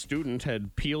 Some student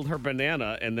had peeled her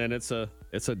banana, and then it's a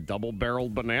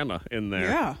double-barreled banana in there.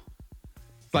 Yeah.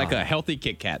 It's like a healthy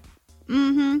Kit Kat.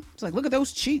 It's like, look at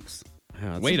those cheeks.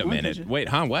 Wait a one minute. picture. Wait,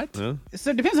 huh? What? So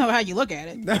it depends on how you look at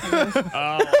it. It does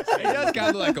kind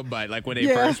of look like a butt, like when they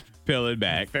Yeah. first peel it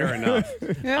back. Fair enough.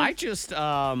 Yeah. I just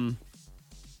I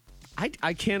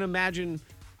can't imagine.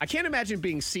 I can't imagine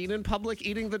being seen in public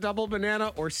eating the double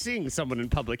banana or seeing someone in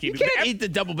public eating You can't eat the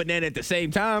double banana at the same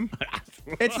time.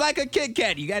 It's like a Kit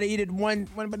Kat. You got to eat it one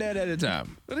banana at a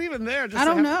time. But even there, just I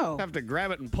don't know. have to grab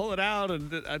it and pull it out.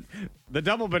 And the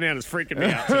double banana's freaking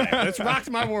me out today. It's rocked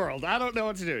my world. I don't know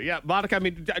what to do. Yeah, Monica, I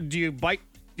mean, do you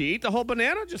eat the whole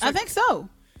banana? I think so.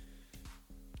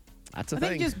 That's a I thing.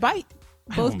 think you just bite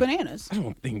both bananas. I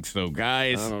don't think so,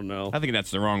 guys. I don't know. I think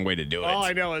that's the wrong way to do it. All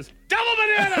I know is double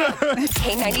banana!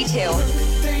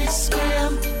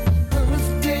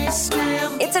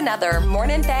 K92. It's another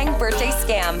Morning Thang birthday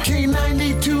scam.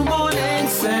 K92 morning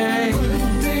thing.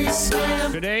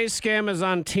 Today's scam is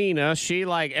on Tina. She,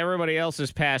 like everybody else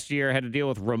this past year, had to deal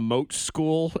with remote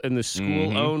school and the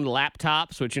school-owned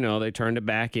laptops, which, they turned it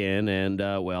back in. And,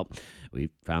 we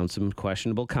found some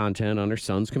questionable content on her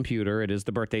son's computer. It is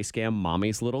the birthday scam,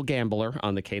 Mommy's Little Gambler,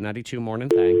 on the K92 Morning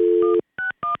Thing.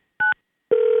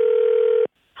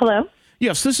 Hello?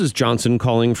 Yes, this is Johnson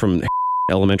calling from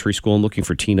elementary school and looking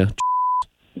for Tina.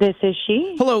 This is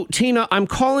she. Hello, Tina. I'm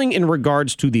calling in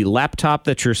regards to the laptop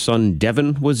that your son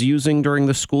Devin was using during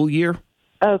the school year.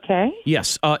 Okay.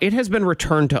 Yes, it has been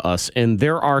returned to us, and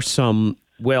there are some,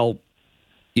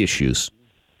 issues.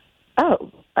 Oh,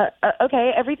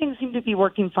 okay. Everything seemed to be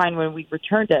working fine when we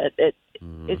returned it.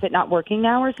 Is it not working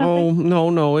now or something? Oh,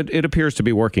 no. It appears to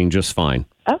be working just fine.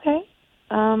 Okay.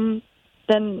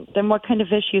 Then what kind of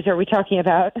issues are we talking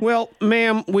about? Well,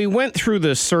 ma'am, we went through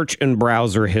the search and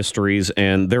browser histories,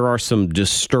 and there are some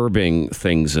disturbing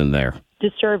things in there.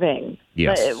 Disturbing.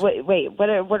 Yes. Wait. What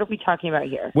are we talking about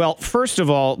here? Well, first of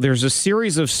all, there's a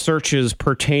series of searches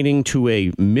pertaining to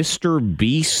a Mr.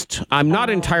 Beast. I'm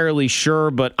not entirely sure,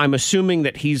 but I'm assuming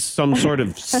that he's some sort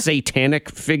of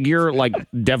satanic figure, like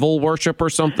devil worship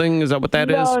or something. Is that what that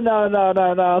is?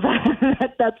 No.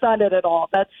 That's not it at all.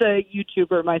 That's a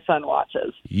YouTuber my son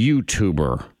watches.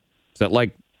 YouTuber. Is that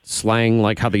like slang,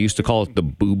 like how they used to call it the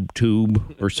boob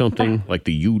tube or something? Like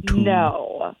the YouTube? No.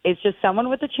 It's just someone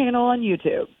with a channel on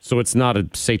YouTube. So it's not a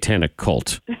satanic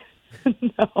cult?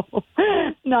 No,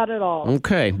 not at all.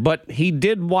 Okay, but he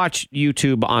did watch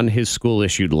YouTube on his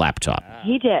school-issued laptop.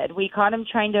 He did. We caught him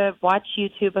trying to watch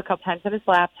YouTube a couple times on his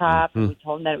laptop, and we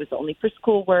told him that it was only for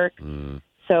schoolwork.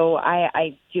 So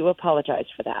I do apologize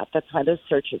for that. That's why those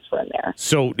searches were in there.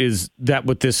 So is that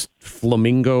what this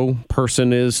flamingo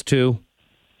person is, too?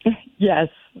 Yes,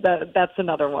 that's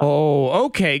another one. Oh,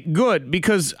 okay, good.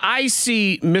 Because I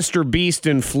see Mr. Beast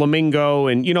and Flamingo,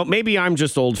 and, maybe I'm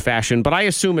just old-fashioned, but I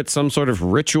assume it's some sort of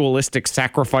ritualistic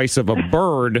sacrifice of a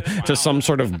bird to some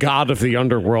sort of god of the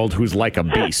underworld who's like a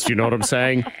beast. You know what I'm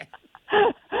saying?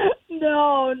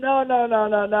 No.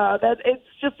 It's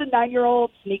just a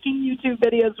 9-year-old sneaking YouTube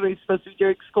videos when he's supposed to be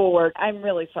doing schoolwork. I'm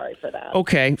really sorry for that.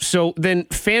 Okay, so then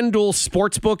FanDuel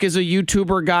Sportsbook is a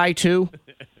YouTuber guy, too?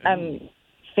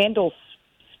 FanDuel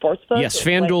Sportsbook? Yes,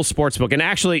 FanDuel Sportsbook. And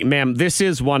actually, ma'am, this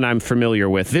is one I'm familiar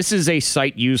with. This is a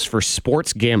site used for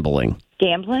sports gambling.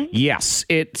 Gambling? Yes.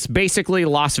 It's basically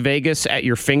Las Vegas at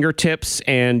your fingertips,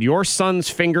 and your son's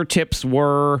fingertips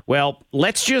were,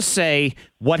 let's just say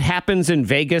what happens in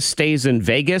Vegas stays in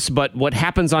Vegas, but what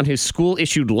happens on his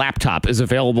school-issued laptop is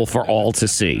available for all to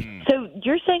see. So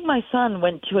you're saying my son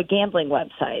went to a gambling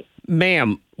website?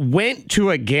 Ma'am, went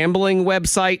to a gambling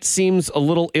website seems a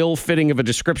little ill-fitting of a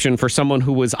description for someone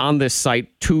who was on this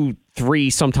site 2, 3,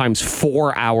 sometimes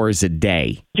 4 hours a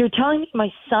day. You're telling me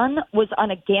my son was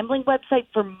on a gambling website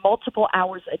for multiple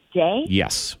hours a day?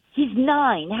 Yes. He's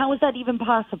 9. How is that even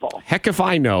possible? Heck if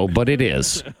I know, but it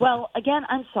is. Well, again,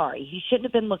 I'm sorry. He shouldn't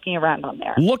have been looking around on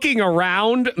there. Looking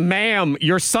around? Ma'am,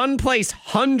 your son placed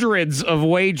hundreds of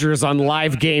wagers on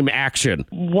live game action.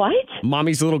 What?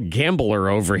 Mommy's little gambler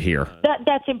over here.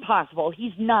 That's impossible.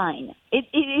 He's 9.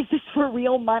 Is this for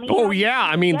real money? Oh, yeah.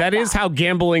 I mean, that is how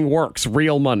gambling works.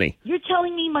 Real money. You're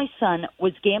telling me my son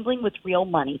was gambling with real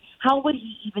money. How would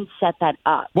he even set that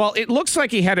up? Well, it looks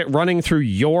like he had it running through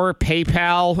your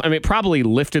PayPal. I mean, it probably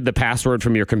lifted the password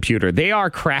from your computer. They are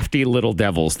crafty little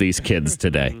devils, these kids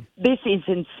today. This is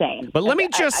insane. But let me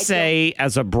just say,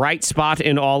 as a bright spot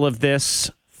in all of this,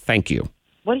 thank you.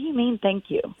 What do you mean, thank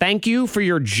you? Thank you for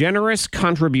your generous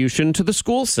contribution to the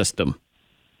school system.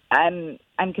 I'm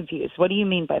confused. What do you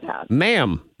mean by that?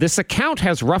 Ma'am, this account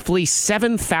has roughly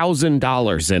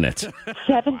 $7,000 in it.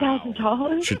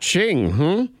 $7,000?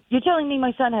 Cha-ching, You're telling me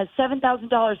my son has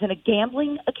 $7,000 in a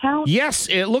gambling account? Yes,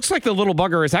 it looks like the little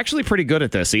bugger is actually pretty good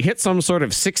at this. He hit some sort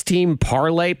of 16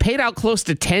 parlay, paid out close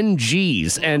to 10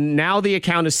 G's, and now the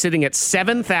account is sitting at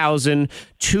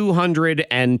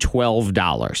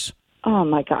 $7,212. Oh,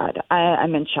 my God.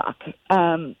 I'm in shock.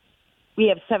 We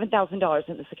have $7,000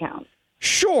 in this account.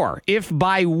 Sure. If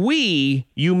by we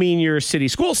you mean your city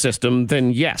school system,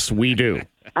 then yes, we do.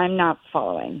 I'm not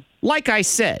following. Like I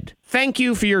said, thank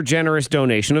you for your generous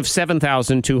donation of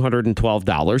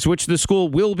 $7,212, which the school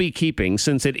will be keeping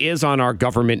since it is on our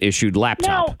government-issued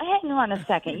laptop. No, hang on a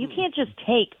second. You can't just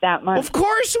take that money. Of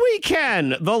course we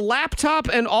can. The laptop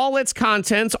and all its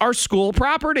contents are school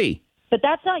property. But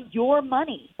that's not your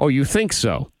money. Oh, you think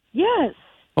so? Yes.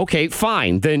 Okay,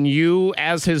 fine. Then you,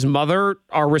 as his mother,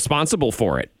 are responsible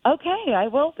for it. Okay, I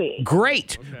will be.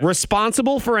 Great. Okay.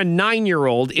 Responsible for a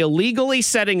 9-year-old illegally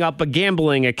setting up a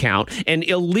gambling account and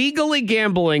illegally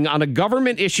gambling on a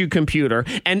government-issued computer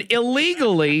and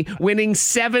illegally winning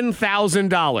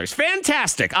 $7,000.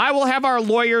 Fantastic. I will have our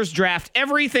lawyers draft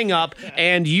everything up,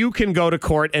 and you can go to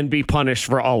court and be punished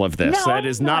for all of this. No, that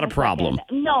is not a problem.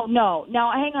 No,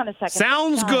 hang on a second.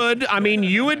 Sounds good. I mean,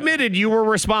 you admitted you were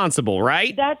responsible,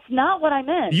 right? That's not what I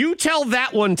meant. You tell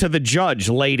that one to the judge,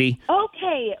 lady.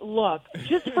 Okay, look,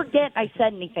 just forget I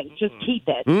said anything. Just keep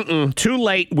it. Too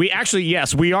late. We actually,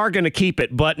 yes, we are going to keep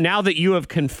it. But now that you have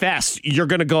confessed, you're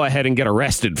going to go ahead and get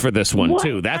arrested for this one,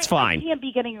 too. That's fine. I can't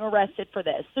be getting arrested for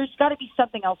this. There's got to be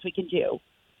something else we can do.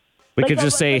 We could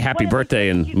just say happy birthday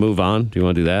and move on. Do you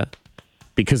want to do that?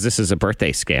 Because this is a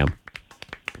birthday scam.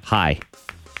 Hi,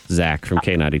 Zack from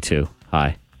K92.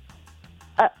 Hi.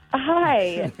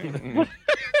 Hi.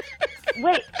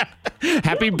 Wait.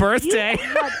 Happy birthday.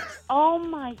 Oh,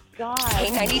 my God.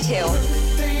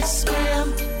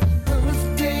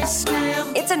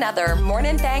 K92. It's another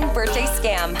Morning Thang birthday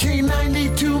scam.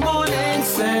 K92 Morning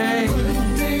Thang.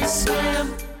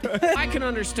 I can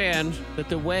understand that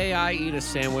the way I eat a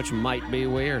sandwich might be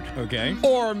weird. Okay.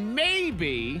 Or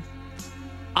maybe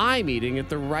I'm eating it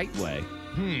the right way.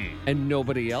 And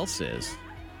nobody else is.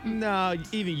 No,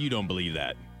 even you don't believe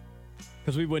that.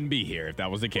 Because we wouldn't be here if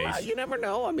that was the case. You never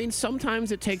know. I mean,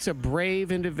 sometimes it takes a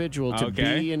brave individual to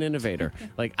be an innovator.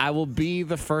 Like, I will be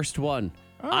the first one.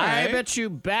 Right. I bet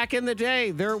you back in the day,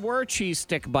 there were cheese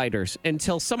stick biters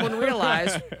until someone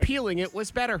realized peeling it was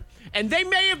better. And they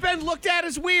may have been looked at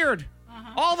as weird.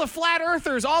 All the flat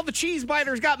earthers, all the cheese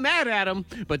biters got mad at them.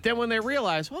 But then when they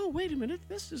realized, oh, wait a minute,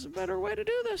 this is a better way to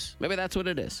do this. Maybe that's what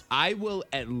it is. I will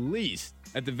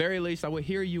at the very least, I will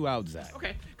hear you out, Zach.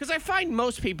 Okay, because I find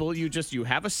most people, you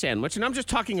have a sandwich, and I'm just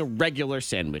talking a regular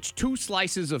sandwich. 2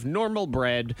 slices of normal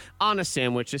bread on a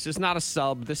sandwich. This is not a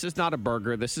sub. This is not a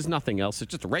burger. This is nothing else.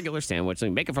 It's just a regular sandwich. So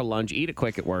you make it for lunch, eat it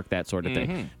quick at work, that sort of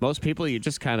thing. Most people, you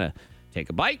just kind of take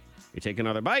a bite. You take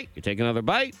another bite. You take another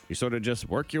bite. You sort of just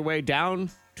work your way down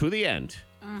to the end.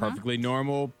 Perfectly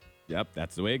normal. Yep,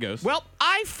 that's the way it goes. Well,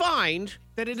 I find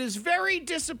that it is very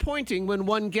disappointing when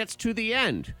one gets to the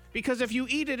end. Because if you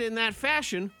eat it in that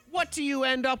fashion, what do you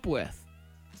end up with?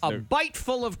 A bite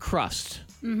full of crust.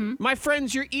 My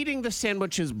friends, you're eating the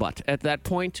sandwich's butt at that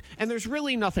point, and there's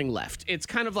really nothing left. It's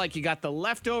kind of like you got the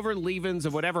leftover leavings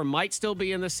of whatever might still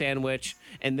be in the sandwich,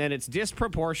 and then it's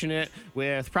disproportionate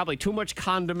with probably too much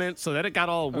condiment so that it got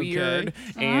all weird,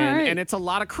 and it's a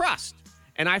lot of crust.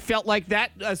 And I felt like that,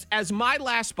 as my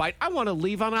last bite, I want to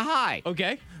leave on a high.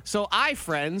 Okay. So I,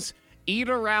 friends, eat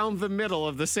around the middle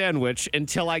of the sandwich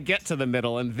until I get to the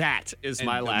middle, and that is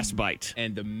my last bite.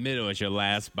 And the middle is your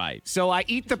last bite. So I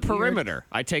eat the perimeter.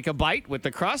 I take a bite with the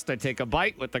crust. I take a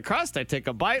bite with the crust. I take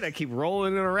a bite. I keep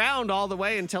rolling it around all the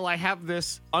way until I have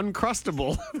this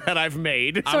uncrustable that I've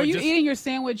made. So are you eating your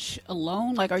sandwich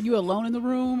alone? Like, are you alone in the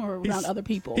room or around other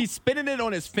people? He's spinning it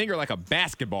on his finger like a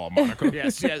basketball, Monica.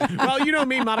 Yes. Well, you know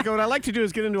me, Monica. What I like to do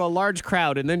is get into a large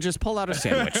crowd and then just pull out a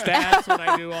sandwich. That's what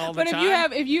I do all the time.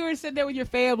 But if you were sitting there with your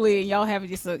family and y'all have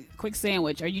just a quick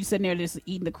sandwich, are you sitting there just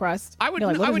eating the crust? I would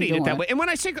eat it that way. And when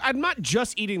I say, I'm not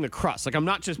just eating the crust. Like, I'm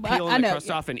not just peeling the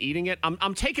crust off and eating it.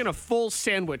 I'm taking a full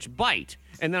sandwich bite,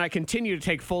 and then I continue to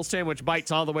take full sandwich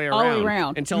bites all the way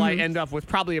around until I end up with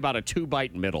probably about a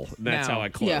 2-bite middle. That's how I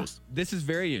close. Yeah. This is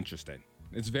very interesting.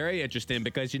 It's very interesting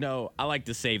because, I like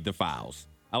to save the files.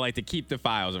 I like to keep the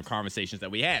files of conversations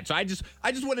that we had. So I just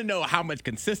want to know how much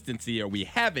consistency are we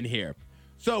having here.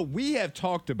 So we have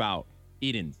talked about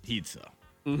eating pizza.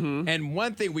 And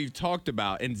one thing we've talked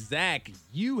about, and Zach,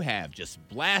 you have just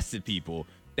blasted people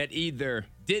that either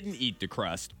didn't eat the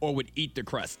crust or would eat the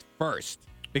crust first.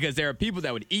 Because there are people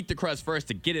that would eat the crust first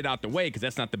to get it out the way, because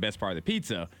that's not the best part of the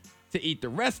pizza, to eat the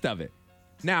rest of it.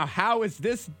 Now, how is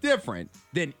this different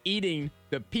than eating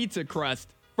the pizza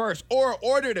crust first, or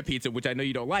order the pizza, which I know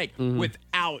you don't like,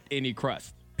 without any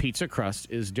crust? Pizza crust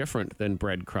is different than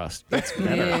bread crust. It's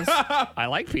better. I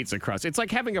like pizza crust. It's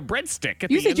like having a breadstick at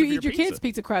the end of your pizza. You said you eat your kids'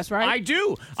 pizza crust, right? I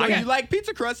do. So you like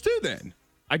pizza crust too, then?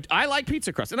 I like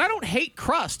pizza crust, and I don't hate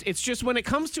crust. It's just when it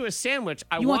comes to a sandwich,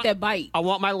 I want that bite. I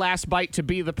want my last bite to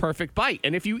be the perfect bite.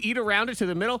 And if you eat around it to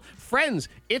the middle, friends,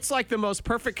 it's like the most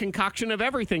perfect concoction of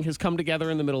everything has come together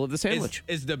in the middle of the sandwich.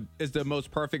 Is the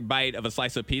most perfect bite of a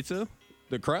slice of pizza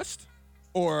the crust?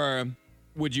 Or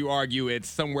would you argue it's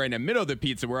somewhere in the middle of the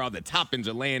pizza where all the toppings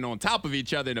are laying on top of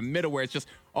each other in the middle where it's just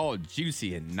all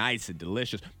juicy and nice and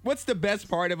delicious? What's the best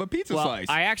part of a pizza slice?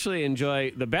 I actually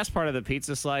enjoy the best part of the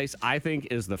pizza slice, I think,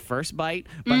 is the first bite.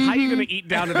 But how are you going to eat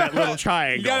down to that little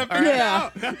triangle? You got to figure it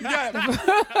out.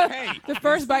 Hey, The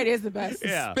first bite is the best.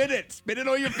 Yeah. Spin it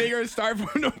on your finger and start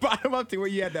from the bottom up to where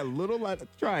you have that little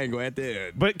triangle at the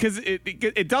end. But because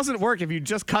it doesn't work if you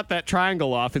just cut that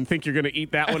triangle off and think you're going to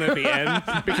eat that one at the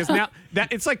end. Because now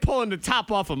it's like pulling the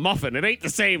top off a muffin. It ain't the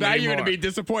same Now anymore. you're going to be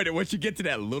disappointed once you get to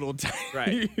that little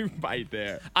tiny bite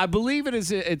there. I believe it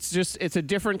is. It's a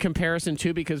different comparison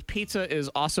too, because pizza is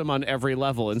awesome on every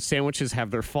level, and sandwiches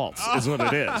have their faults. Is what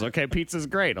it is. Okay, pizza's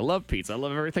great. I love pizza. I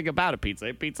love everything about a pizza. I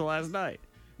ate pizza last night.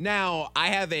 Now I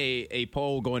have a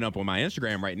poll going up on my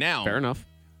Instagram right now. Fair enough.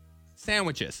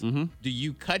 Sandwiches. Do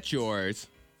you cut yours?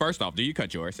 First off, do you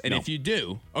cut yours? And No. if you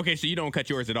do, okay, so you don't cut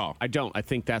yours at all. I don't. I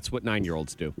think that's what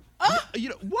 9-year-olds do. You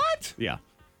know what? Yeah.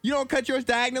 You don't cut yours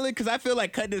diagonally? Because I feel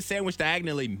like cutting a sandwich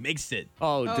diagonally makes it.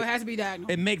 Oh, Oh, it has to be diagonal.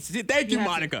 It makes it. Thank you, have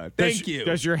to. Monica. Thank you.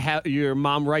 Does your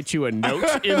mom write you a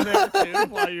note in there too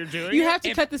while you're doing You it? have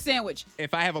to cut the sandwich.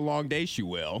 If I have a long day, she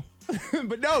will.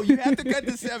 But no, you have to cut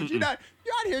the sandwich. You're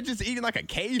out here just eating like a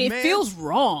caveman. It feels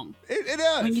wrong It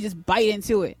does. when you just bite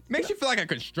into it. Makes you feel like a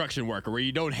construction worker where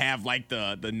you don't have like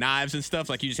the knives and stuff.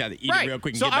 Like you just have to eat Right. it real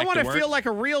quick and So get back I want to to work. feel like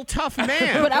a real tough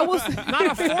man. But I was not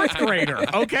a fourth grader,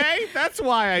 okay? That's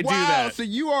why I do wow, that. so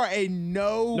you are a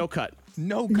no cut.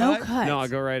 No no cut? cut. No, I'll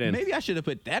go right in. Maybe I should have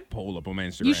put that poll up on my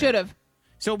Instagram. You should have.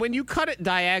 So when you cut it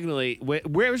diagonally,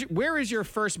 where is your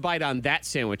first bite on that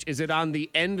sandwich? Is it on the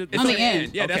end? It's On the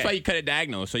end. Yeah, that's Okay. why you cut it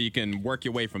diagonal so you can work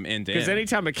your way from end to end. Because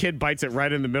anytime a kid bites it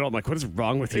right in the middle, I'm like, what is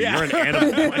wrong with you? Yeah. You're an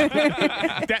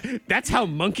animal. That's how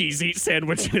monkeys eat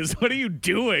sandwiches. What are you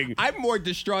doing? I'm more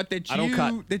distraught that I don't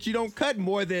cut. you don't cut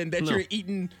more than that No. you're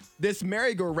eating this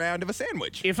merry-go-round of a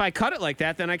sandwich. If I cut it like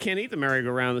that, then I can't eat the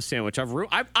merry-go-round of the sandwich.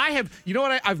 You know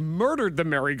what? I've murdered the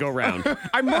merry-go-round.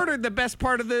 I murdered the best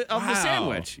part of the Wow.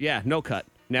 sandwich. Yeah, no cut.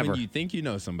 Never. When you think you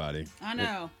know somebody. I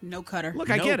know. No cutter. Look,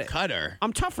 I get it. Cutter.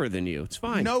 I'm tougher than you. It's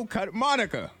fine. No cutter.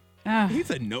 Monica. Ah, He's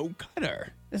a no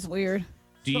cutter. that's weird.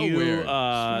 Do So you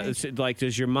weird. is it like?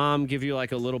 Does your mom give you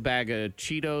like a little bag of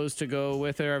Cheetos to go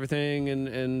with everything?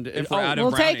 And If we're out of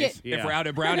we'll take brownies, it. Yeah. if we're out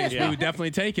of brownies, Yeah. we would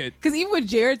definitely take it. Because even with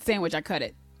Jared's sandwich, I cut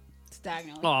it. It's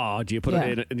diagonal. oh, do you put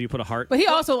Yeah. do you put a heart? But he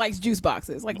also likes juice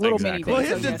boxes, like little mini Exactly. things. Well,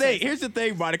 here's so the yes, thing. yes. Here's the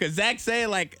thing, Monica. Zach saying,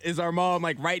 like, is our mom,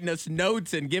 like, writing us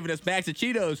notes and giving us bags of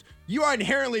Cheetos? You are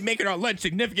inherently making our lunch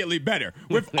significantly better.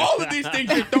 With all of these things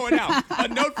you're throwing out. A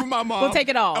note from my mom. We'll take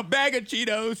it all. A bag of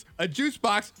Cheetos, a juice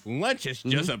box. Lunch is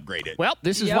just upgraded. Well,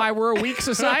 this is Yep. why we're a weak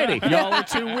society. Y'all are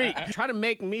too weak. Try to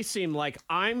make me seem like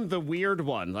I'm the weird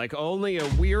one. Like only a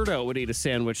weirdo would eat a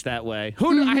sandwich that way.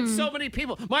 Who knew? I had so many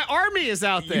people. My army is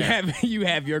out there. you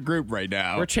have your group right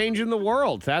now. We're changing the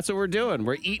world. That's what we're doing.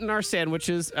 We're eating our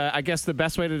sandwiches. I guess the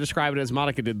best way to describe it is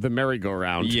Monica did the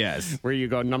merry-go-round. Yes. Where you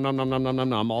go nom, nom, nom, nom, nom, nom,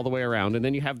 nom all the way around. And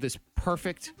then you have this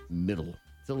perfect middle.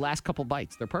 It's the last couple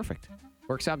bites. They're perfect.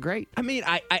 Works out great. I mean,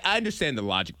 I understand the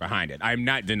logic behind it. I'm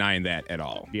not denying that at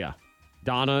all. Yeah.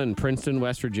 Donna in Princeton,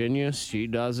 West Virginia, she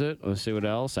does it. Let's see what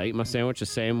else. I eat my sandwich the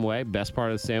same way. Best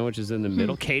part of the sandwich is in the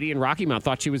middle. Katie in Rocky Mount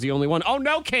thought she was the only one. Oh,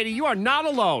 no, Katie, you are not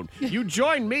alone. You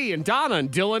join me and Donna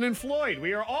and Dylan and Floyd.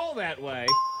 We are all that way.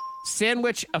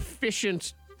 Sandwich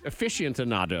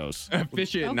aficionados.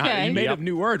 Efficient. Okay. You made Yep. a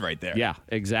new word right there. Yeah,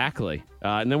 exactly.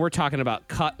 And then we're talking about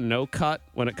cut, no cut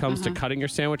when it comes to cutting your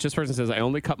sandwich. This person says, I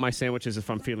only cut my sandwiches if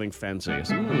I'm feeling fancy. Yes.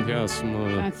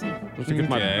 That's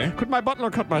it. Could my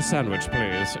butler cut my sandwich,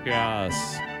 please?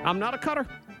 Yes. I'm not a cutter.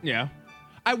 Yeah.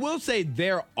 I will say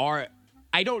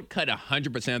I don't cut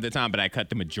 100% of the time, but I cut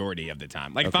the majority of the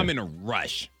time. Like if I'm in a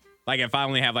rush, like if I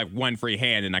only have like one free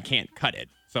hand and I can't cut it,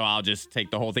 so I'll just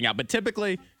take the whole thing out. But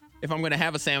typically, if I'm going to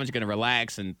have a sandwich, going to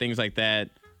relax and things like that.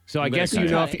 So I I'm gonna guess cut you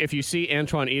it. know if you see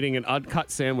Antoine eating an uncut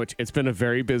sandwich, it's been a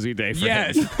very busy day for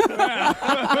Yes. him.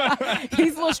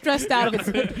 He's a little stressed out of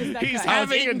it. He's cut.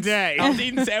 having a day. I was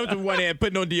eating sandwich with one hand,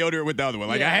 putting on deodorant with the other one.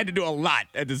 Like I Yeah. had to do a lot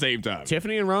at the same time.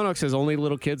 Tiffany and Roanoke says only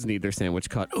little kids need their sandwich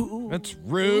cut. Ooh. That's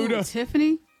rude. Ooh,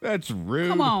 Tiffany, That's rude.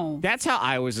 come on. That's how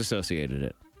I always associated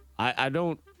it. I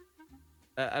don't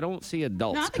see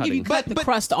adults No, I think if cutting. you cut the But-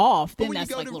 crust off, But then when you that's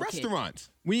go like to little kid. restaurants,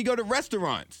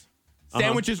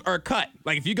 Sandwiches are cut.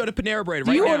 Like if you go to Panera Bread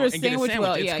Do right you now order and get a sandwich? sandwich,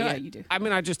 Well, it's yeah, cut. you do. I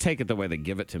mean, I just take it the way they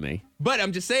give it to me. But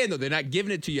I'm just saying, though, they're not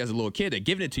giving it to you as a little kid. They're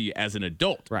giving it to you as an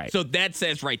adult. Right. So that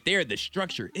says right there, the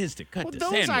structure is to cut the Those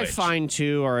sandwich. I find,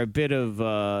 too, are a bit of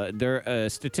they're a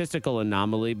statistical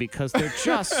anomaly because they're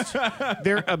just,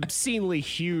 they're obscenely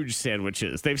huge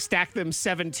sandwiches. They've stacked them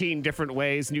 17 different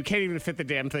ways, and you can't even fit the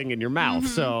damn thing in your mouth.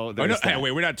 So Oh, no, hey,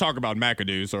 wait, we're not talking about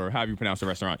McAdoo's or how you pronounce the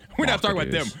restaurant. We're not talking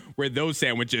about them where those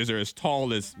sandwiches are as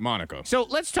tall as Monaco. So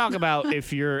let's talk about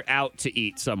if you're out to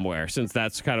eat somewhere, since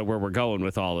that's kind of where we're going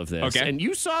with all of this. Okay. And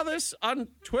you saw this on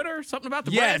Twitter, something about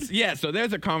the bread? Yes. So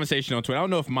there's a conversation on Twitter. I don't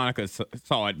know if Monica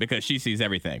saw it because she sees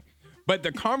everything. But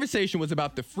the conversation was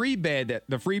about the free bread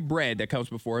that comes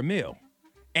before a meal.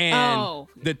 And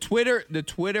the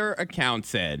Twitter account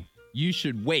said you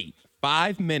should wait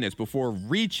 5 minutes before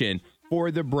reaching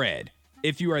for the bread.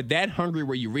 If you are that hungry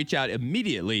where you reach out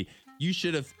immediately, you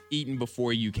should have eaten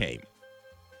before you came.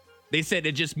 They said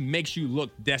it just makes you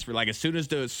look desperate. Like as soon as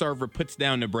the server puts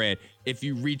down the bread, if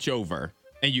you reach over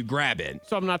and you grab it.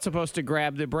 So I'm not supposed to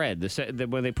grab the bread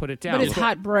when they put it down. But it's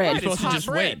hot bread. You're supposed to just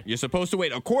wait. You're supposed to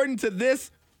wait. According to this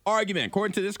argument,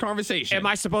 according to this conversation. Am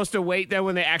I supposed to wait then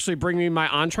when they actually bring me my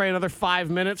entree another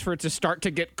 5 minutes for it to start to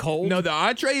get cold? No, the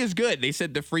entree is good. They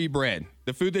said the free bread.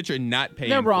 The food that you're not paying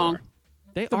They're wrong.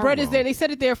 for. The bread is there. They set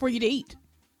it there for you to eat.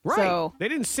 Right. So they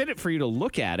didn't sit it for you to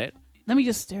look at it. let me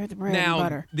just stare at the bread and Now,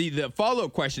 butter. the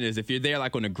follow-up question is if you're there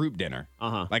like on a group dinner,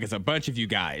 like it's a bunch of you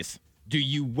guys, do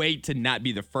you wait to not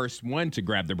be the first one to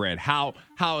grab the bread? How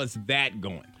is that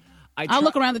going? I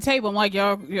look around the table. I'm like,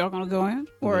 y'all gonna go in,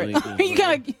 or you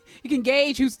can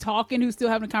gauge who's talking, who's still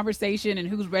having a conversation, and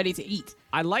who's ready to eat.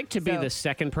 I like to be the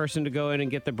second person to go in and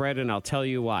get the bread, and I'll tell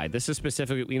you why. This is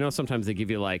specifically, sometimes they give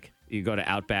you you go to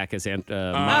Outback as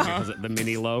the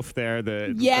mini loaf there.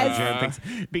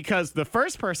 Because the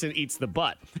first person eats the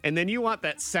butt, and then you want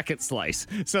that second slice.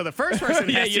 So the first person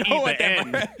has to eat the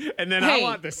end, and then I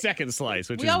want the second slice,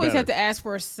 which is we always better. have to ask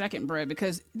for a second bread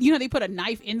because they put a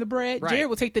knife in the bread. Right. Jared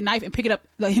will take the knife and pick it up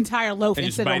the entire loaf and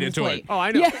just sit on bite his into plate. it. Oh,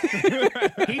 I know.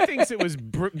 Yeah. He thinks it was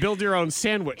build your own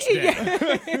sandwich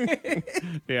day.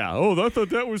 Yeah. Oh, I thought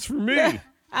that was for me.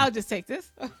 I'll just take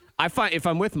this. I find if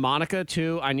I'm with Monica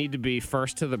too, I need to be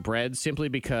first to the bread simply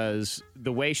because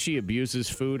the way she abuses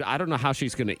food, I don't know how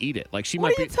she's going to eat it. Like she What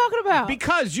might are you be talking about?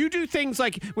 because you do things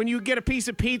like when you get a piece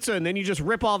of pizza and then you just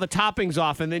rip all the toppings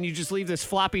off and then you just leave this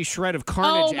floppy shred of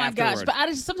carnage. Oh my afterward. gosh!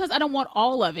 But sometimes I don't want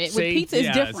all of it. See? With pizza, it's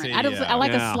Yeah, different. see, I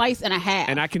like yeah. a slice and a half.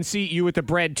 And I can see you with the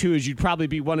bread too, as you'd probably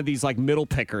be one of these like middle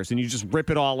pickers and you just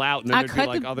rip it all out and then I there'd cut be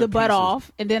like other the butt pieces.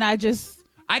 off, and then I just.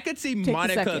 I could see the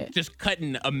Monica second. just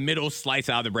cutting a middle slice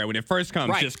out of the bread when it first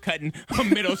comes, Right. just cutting a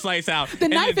middle slice out. The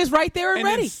knife is right there and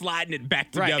ready. then sliding it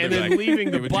back Right, together. and then like,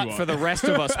 leaving the "Do what you butt want." for the rest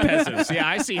of us peasants. Yeah,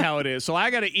 I see how it is. So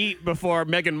I got to eat before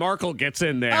Meghan Markle gets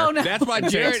in there. Oh, no. That's why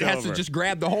Jared Takes has to over. just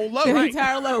grab the whole loaf. The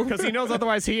entire loaf. Because he knows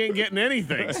otherwise he ain't getting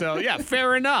anything. So, yeah,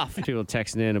 fair enough. People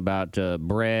texting in about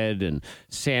bread and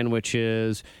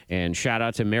sandwiches. And shout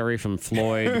out to Mary from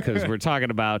Floyd because we're talking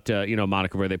about,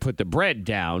 Monica, where they put the bread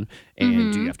down.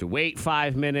 And do you have to wait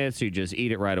 5 minutes? Or you just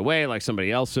eat it right away like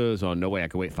somebody else does? Oh, no way. I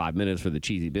can wait 5 minutes for the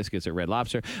cheesy biscuits at Red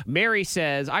Lobster. Mary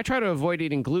says, I try to avoid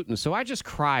eating gluten, so I just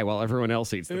cry while everyone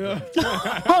else eats the bread.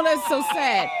 Oh, that's so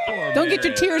sad. Don't get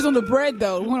your tears on the bread,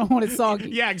 though, when it's soggy.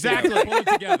 Yeah, exactly. Pull it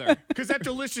together. Because that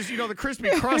delicious, the crispy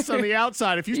crust on the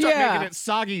outside, if you start Yeah. making it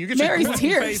soggy, you get Mary's your gluten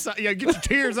tears. face. Yeah, get your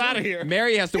tears out of here.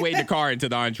 Mary has to wait in the car until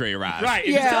the entree arrives. Right,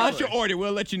 Just tell Yeah. us your order.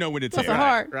 We'll let you know when it's Bless here. her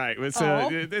heart. Right. Aw.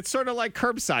 It's sort of like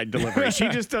curbside delivery. She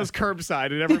just does curbside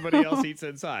and everybody else eats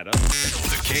inside. The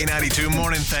K92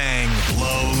 Morning Thing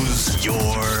blows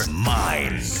your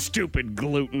mind. Stupid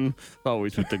gluten.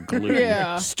 Always with the gluten.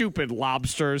 Yeah. Stupid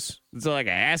lobsters. It's like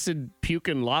an acid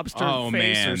puking lobster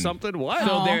face man. or something. What?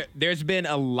 So there's been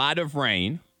a lot of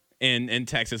rain in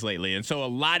Texas lately, and so a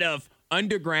lot of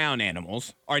underground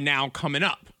animals are now coming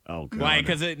up. Oh, God. Right,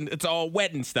 because it's all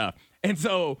wet and stuff. And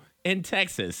so in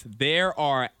Texas, there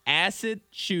are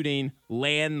acid-shooting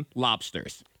land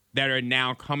lobsters that are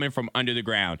now coming from under the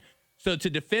ground. So to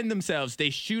defend themselves, they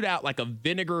shoot out like a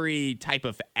vinegary type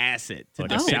of acid to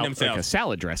defend themselves. Like a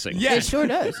salad dressing. Yes. It sure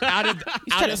does. out of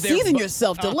You try to season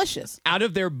yourself. Delicious. out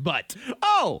of their butt.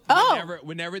 Oh.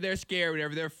 Whenever they're scared,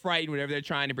 whenever they're frightened, whenever they're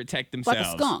trying to protect themselves. Like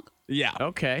a skunk. Yeah.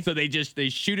 Okay. So they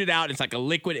shoot it out. It's like a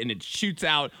liquid, and it shoots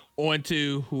out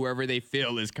onto whoever they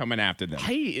feel is coming after them.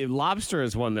 Hey, lobster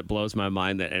is one that blows my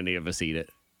mind that any of us eat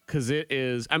it. Because it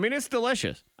is, it's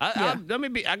delicious. I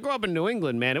grew up in New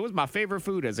England, man. It was my favorite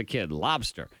food as a kid,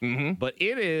 lobster. Mm-hmm. But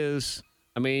it is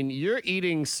I mean, you're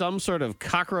eating some sort of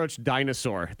cockroach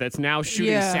dinosaur that's now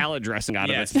shooting salad dressing out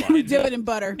of its butt. We dip it in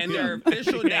butter. And their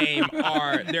official name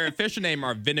are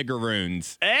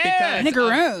vinegaroons.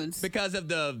 Vinegaroons. Because of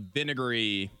the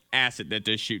vinegary acid that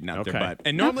they're shooting out their butt.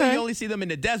 And normally you only see them in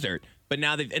the desert, but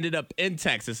now they've ended up in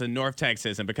Texas, in North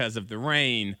Texas, and because of the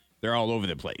rain, they're all over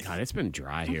the place. God, it's been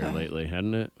dry here lately,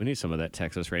 hasn't it? We need some of that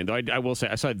Texas rain. Though I will say,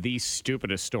 I saw the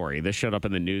stupidest story. This showed up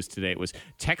in the news today. It was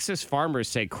Texas farmers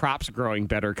say crops growing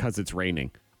better because it's raining.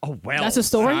 Oh, well. That's a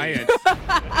story? Science.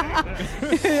 Do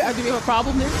we have a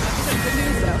problem there? That's good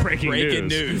news, though. Breaking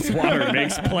news. Water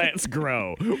makes plants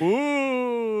grow.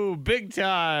 Ooh, big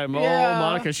time. Yeah. Oh,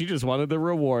 Monica, she just wanted the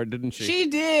reward, didn't she? She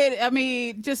did. I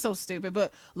mean, just so stupid.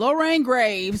 But Lorraine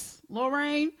Graves,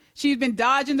 she's been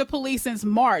dodging the police since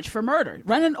March for murder,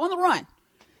 running on the run.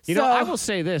 You know, I will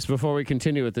say this before we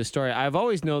continue with this story. I've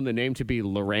always known the name to be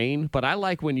Lorraine, but I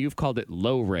like when you've called it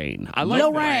Lorraine. I like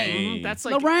Lorraine. That's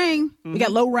like Lorraine. We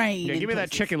got Lorraine. Yeah, give me that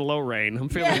chicken Lorraine. I'm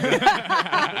feeling good.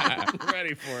 I'm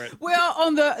ready for it. Well,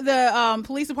 on the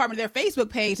police department, their Facebook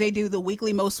page, they do the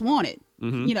weekly most wanted.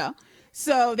 You know,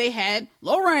 so they had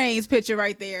Lorraine's picture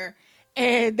right there.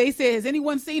 And they said, has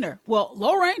anyone seen her? Well,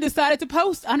 Lorraine decided to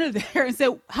post under there and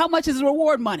said, how much is the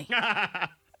reward money?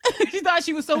 She thought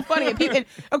she was so funny. And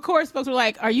of course, folks were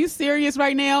like, are you serious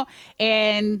right now?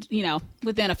 And, you know,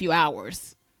 within a few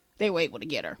hours, they were able to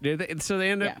get her. So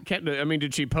they end up, I mean,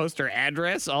 did she post her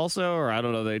address also? Or I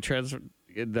don't know, they transferred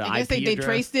the I guess IP they address?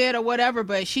 traced it or whatever,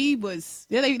 but she was,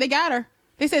 they got her.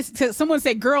 They said, someone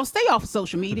said, girl, stay off of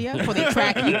social media before they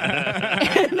track you.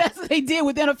 And that's what they did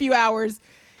within a few hours.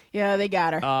 Yeah, they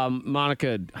got her.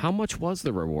 Monica, how much was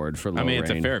the reward for Lorraine? I mean,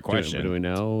 it's a fair question. Do we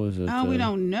know? Is it, we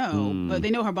don't know, but they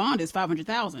know her bond is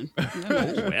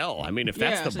 $500,000. Well, I mean, if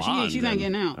that's the so bond. she's not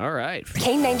getting out. All right.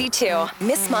 K92,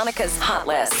 Miss Monica's Hot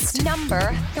List.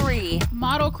 Number 3.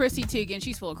 Model Chrissy Teigen,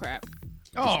 she's full of crap.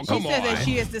 Oh, come on. She says that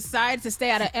she has decided to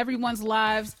stay out of everyone's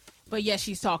lives, but yes,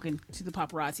 she's talking to the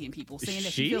paparazzi and people, saying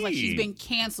that she feels like she's been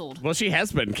canceled. Well, she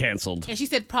has been canceled. And she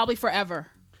said probably forever.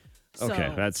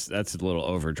 Okay, that's a little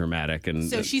over dramatic and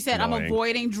so she said, annoying. I'm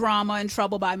avoiding drama and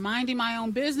trouble by minding my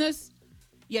own business.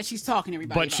 Yet she's talking to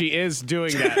everybody. But she is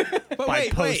doing that by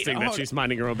posting that hold she's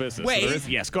minding her own business. Wait.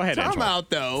 Yes, go ahead. Time out,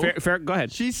 though. Fair, go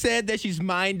ahead. She said that she's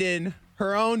minding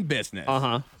her own business.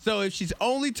 So if she's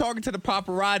only talking to the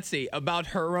paparazzi about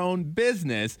her own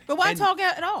business. But why talk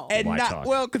at all? And why not, talk?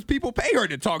 well, because people pay her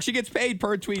to talk. She gets paid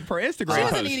per tweet, per Instagram. She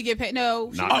doesn't need to get paid. No.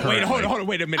 Wait, hold on.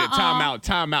 Wait a minute.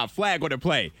 Time out. Flag on the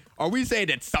play. Are we saying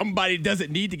that somebody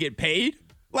doesn't need to get paid?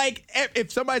 Like,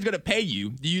 if somebody's going to pay you,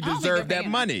 do you deserve that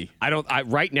money?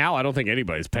 Right now, I don't think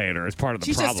anybody's paying her as part of the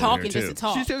she's problem just talking here, just to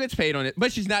talk. She still gets paid on it,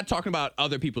 but she's not talking about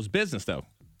other people's business, though.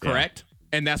 Correct?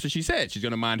 And that's what she said. She's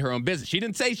going to mind her own business. She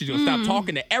didn't say she's going to stop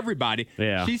talking to everybody.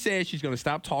 Yeah. She said she's going to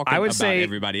stop talking I would about say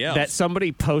everybody else. that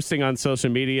somebody posting on social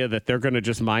media that they're going to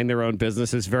just mind their own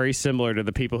business is very similar to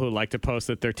the people who like to post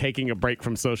that they're taking a break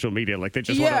from social media. Like they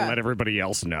just want to let everybody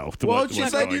else know. Well,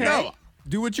 she's like,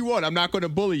 do what you want. I'm not going to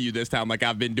bully you this time like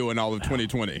I've been doing all of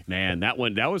 2020. Man, that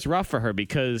was rough for her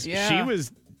because she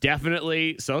was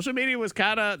definitely, social media was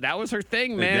that was her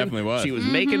thing, man. It definitely was. She was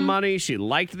making money. She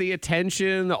liked the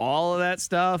attention, all of that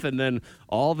stuff. And then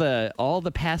all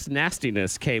the past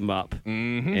nastiness came up.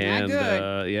 Mm-hmm. And,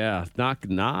 not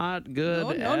good. not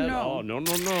good at all. No.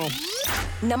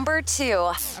 Number 2.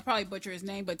 I probably butcher his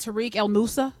name, but Tariq El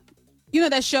Moussa. You know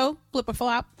that show, Flip or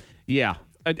Flop? Yeah.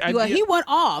 He went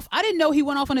off. I didn't know he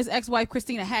went off on his ex-wife,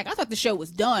 Christina Hack. I thought the show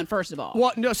was done, first of all.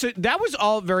 Well, no, so that was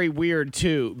all very weird,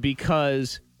 too,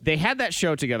 because they had that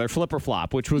show together, Flip or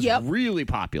Flop, which was really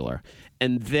popular.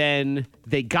 And then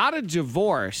they got a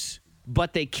divorce,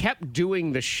 but they kept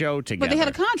doing the show together. But they had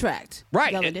a contract.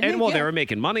 Right. Together, And they were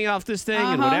making money off this thing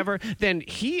and whatever. Then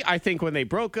I think when they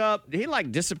broke up, he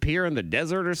disappeared in the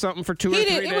desert or something for 2 or 3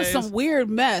 days. It was some weird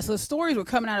mess. The stories were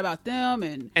coming out about them.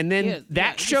 And then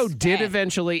that show did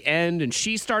eventually end, and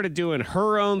she started doing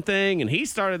her own thing, and he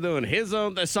started doing his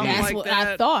own something That's like what that.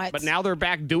 I thought. But now they're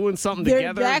back doing something They're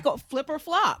together. back on Flip or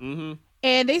Flop. Mm-hmm.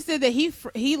 And they said that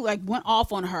he went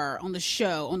off on her on the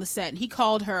show, on the set, and he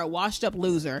called her a washed up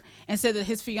loser and said that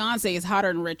his fiance is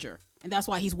hotter and richer, and that's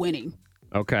why he's winning.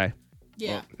 Okay.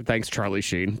 Yeah. Well, thanks, Charlie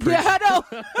Sheen. Yeah, I know.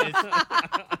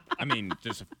 I mean,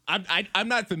 I'm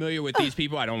not familiar with these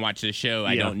people. I don't watch this show.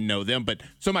 I don't know them. But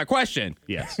so my question,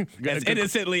 yes, as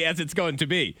innocently as it's going to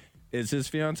be, is his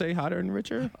fiance hotter and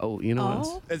richer? Oh, you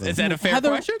know, is that a fair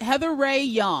question? Heather Ray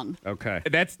Young. Okay,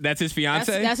 that's his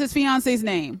fiance. That's his fiance's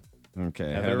name.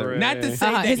 Okay, Heather. Not to say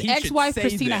that his he ex-wife should say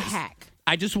Christina this. Hack.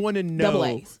 I just want to know. Double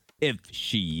A's. if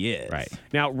she is. Right.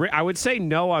 Now, I would say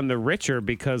no on the richer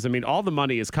because, I mean, all the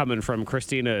money is coming from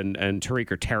Christina and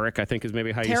Tariq or Tarek, I think is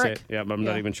maybe how you say it. Yeah, but I'm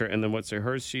not even sure. And then what's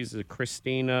hers? She's a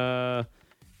Christina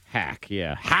Hack.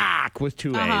 Yeah. Hack with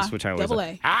two A's, which I always double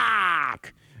A.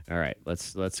 Hack. All right.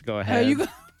 Let's go ahead.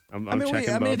 I'm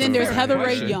checking both. Then there's Heather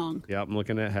Ray Young. Yeah, I'm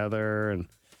looking at Heather and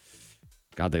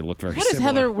God, they look very What similar. is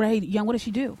Heather Ray Young? What does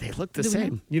she do? They look the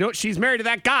same. You know, she's married to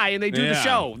that guy, and they do the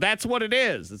show. That's what it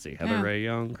is. Let's see. Heather Ray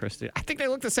Young, Christy. I think they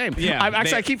look the same. Yeah.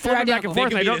 I keep flipping back and They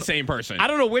forth. could be the same person. I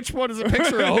don't know which one is a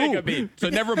picture of who. So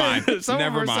never mind. Some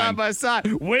never of them are mind. side by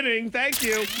side. Winning. Thank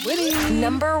you.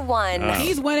 Number 1.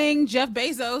 He's winning Jeff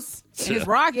Bezos and his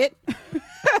rocket.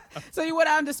 So he went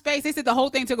out into space. They said the whole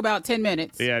thing took about 10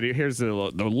 minutes. Yeah, dude, here's the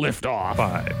lift off.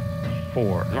 5,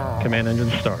 4, command engine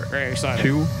start. Very excited.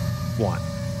 2, 1.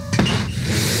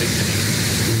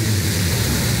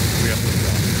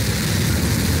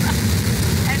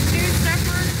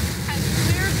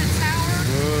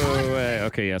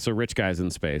 Okay, yeah, so rich guy's in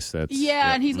space.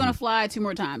 And he's going to fly 2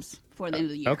 more times before the end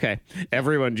of the year. Okay.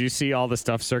 Everyone, do you see all the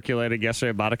stuff circulating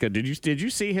yesterday? Monica, did you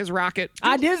see his rocket?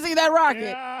 I did see that rocket.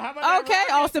 Yeah, how about Okay,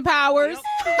 Austin Powers.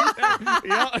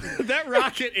 That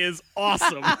rocket is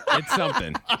awesome. It's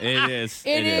something. It is.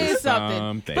 It is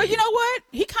something. But you know what?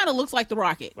 He kind of looks like the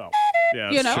rocket. Well,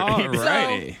 yeah, You know? sure. All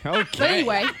righty. Okay. But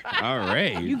anyway, All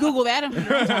right. you Google that.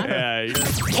 Yeah,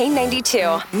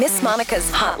 K92, Miss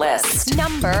Monica's Hot List.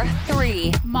 Number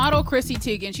 3. Model Chrissy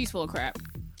Teigen, she's full of crap.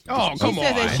 Oh, come She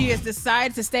says that on. she has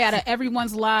decided to stay out of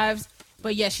everyone's lives,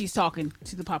 but yes, she's talking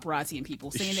to the paparazzi and people,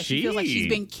 saying that she feels like she's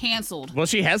been canceled. Well,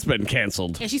 she has been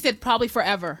canceled. And she said probably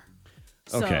forever.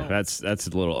 So, Okay, that's a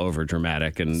little over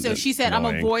dramatic and So she said,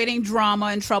 annoying. I'm avoiding drama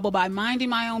and trouble by minding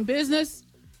my own business.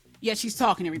 Yet she's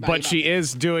talking to everybody. But she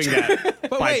is doing that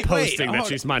by wait, posting that hold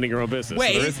she's minding her own business.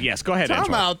 Wait. So there is, yes, go ahead, Time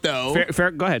Antoine. out, though. Fair,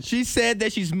 go ahead. She said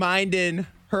that she's minding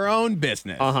her own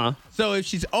business. Uh-huh. So if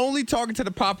she's only talking to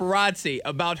the paparazzi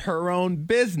about her own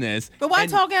business. But why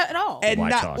talk at all? And Why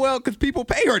not, talk? well, because people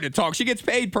pay her to talk. She gets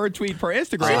paid per tweet, per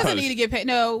Instagram. She doesn't post. need to get paid.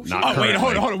 No. Not Oh, wait, currently.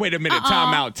 hold on, wait a minute.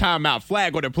 Time out.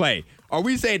 Flag on the play. Are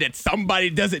we saying that somebody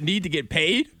doesn't need to get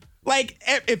paid? Like,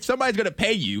 if somebody's going to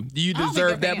pay you, do you I don't think deserve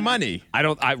they're that paying her. money?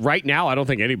 Right now, I don't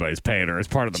think anybody's paying her as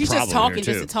part of the She's problem just talking here,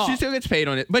 just too. to talk. She still gets paid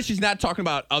on it, but she's not talking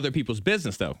about other people's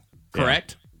business, though.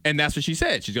 Correct? And that's what she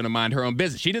said. She's going to mind her own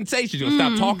business. She didn't say she's going to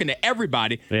stop talking to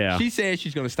everybody. Yeah. She said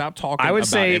she's going to stop talking I would about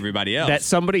say everybody else. that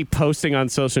somebody posting on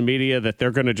social media that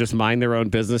they're going to just mind their own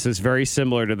business is very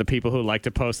similar to the people who like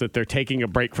to post that they're taking a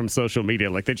break from social media.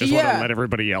 Like they just want to let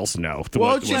everybody else know.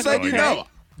 Well, what's she's like, going you on. know,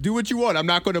 do what you want. I'm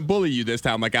not going to bully you this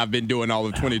time like I've been doing all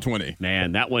of 2020.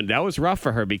 Man, that was rough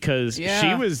for her because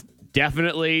she was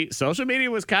definitely, social media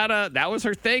was that was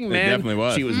her thing, man. definitely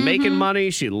was. She was making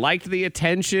money. She liked the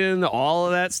attention, all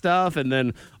of that stuff. And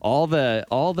then all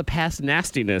the past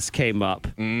nastiness came up.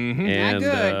 Mm-hmm. And,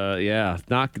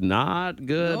 Not good. not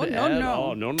good No, at no.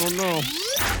 all. No.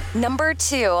 Number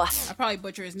 2. I probably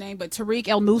butcher his name, but Tariq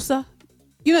El Moussa.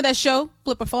 You know that show,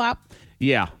 Flip or Flop?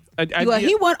 Yeah.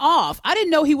 He went off. I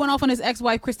didn't know he went off on his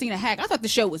ex-wife, Christina Hack. I thought the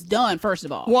show was done, first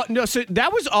of all. Well, no, so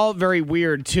that was all very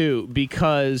weird, too,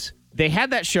 because they had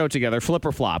that show together, Flip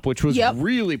or Flop, which was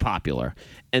really popular.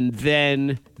 And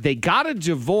then they got a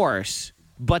divorce,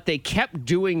 but they kept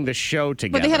doing the show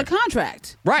together. But they had a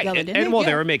contract. Right. together, And didn't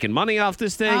they were making money off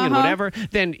this thing and Uh-huh. whatever.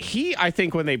 Then I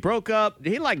think when they broke up,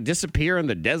 he disappear in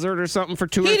the desert or something for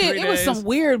 2 or 3 days. It was some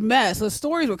weird mess. The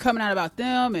stories were coming out about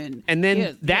them. And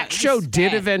then that show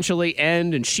did eventually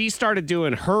end, and she started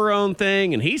dodoing her own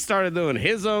thing, and he started doing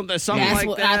his own, something That's like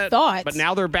what that. I thought. But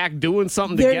now they're back doing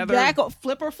something They're together. back on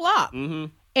Flip or Flop. Mm-hmm.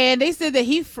 And they said that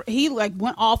he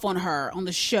went off on her on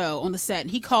the show, on the set, and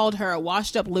he called her a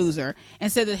washed up loser and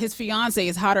said that his fiance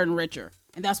is hotter and richer,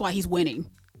 and that's why he's winning.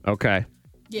 Okay.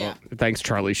 Yeah. Well, thanks,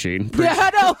 Charlie Sheen. Yeah,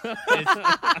 I know.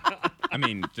 I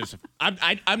mean,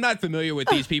 I'm not familiar with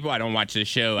these people. I don't watch this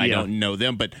show. I don't know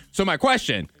them. But so my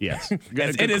question, Yes.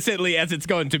 as innocently as it's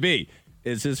going to be,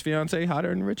 is his fiance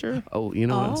hotter and richer? Oh, you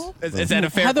know what? Is that a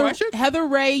fair question? Heather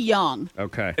Ray Young.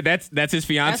 Okay. That's his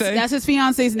fiance. That's his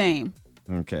fiance's name.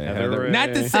 Okay. Heather Ray. Not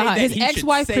to say that His he should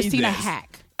ex-wife, say Christina this.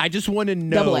 Hack. I just want to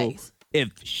Double know A's. if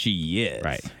she is.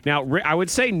 Right. Now, I would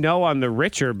say no on the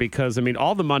richer because, I mean,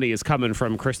 all the money is coming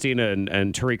from Christina and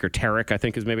Tariq or Tarek, I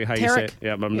think is maybe how you say Tarek. it.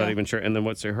 Yeah, but I'm not even sure. And then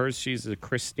what's hers? She's a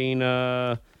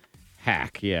Christina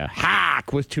Hack. Yeah.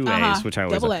 Hack with 2 A's, which I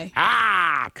always Double say. A.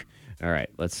 Hack. All right.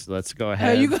 Let's go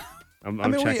ahead. I'm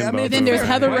checking both Then of there's them.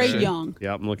 Heather Ray Young.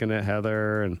 Yeah, I'm looking at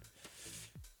Heather and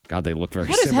God, they look very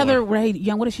What similar. is Heather Ray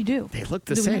Young? What does she do? They look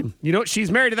the Do we same. know? You know,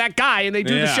 she's married to that guy, and they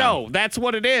do the Yeah. show. That's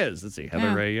what it is. Let's see. Heather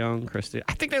Yeah. Ray Young, Christy.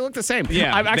 I think they look the same.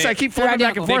 Yeah, I keep flipping they're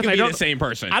back and identical. They forth. could I be don't the same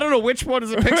person. I don't know which one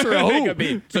is a picture of They who. could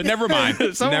be. So never mind. Some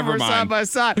of them Never are side mind. by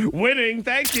side. Winning.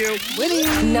 Thank you.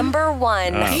 Winning. Number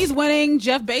 1. He's winning.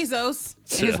 Jeff Bezos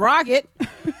in his rocket.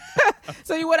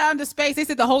 So he went out into space. They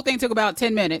said the whole thing took about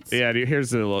 10 minutes. Yeah, dude,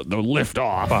 here's the lift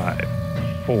off. 5,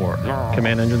 4,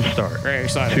 command engine start. Very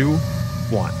excited. 2,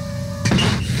 1.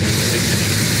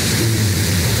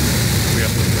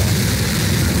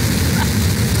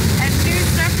 And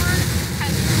News Shepherd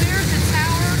has cleared the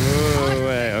tower. Oh,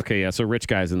 wait. Okay, yeah. So rich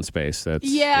guy's in space. That's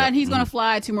Yeah, and he's going to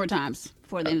fly 2 more times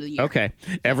before the end of the year. Okay,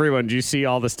 everyone. Did you see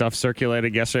all the stuff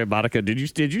circulated yesterday, Monica? Did you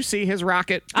see his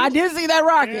rocket? I did see that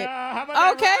rocket. Yeah, how about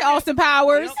that Okay, rocket? Austin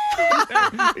Powers.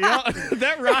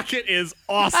 That rocket is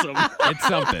awesome. It's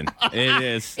something. It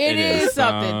is. It is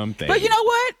something. But you know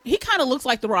what? He kind of looks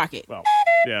like the rocket. Well,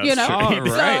 yeah, You know? true. All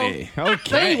righty.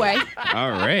 Okay. But anyway,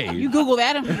 All right. you Google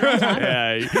that. in your own time.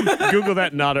 Yeah, Google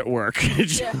that not at work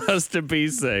just to be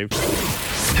safe.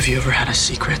 Have you ever had a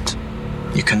secret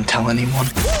you couldn't tell anyone?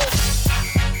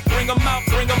 Bring 'em out,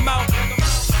 bring 'em out.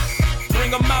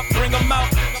 Bring 'em out, bring 'em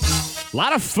out. A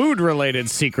lot of food-related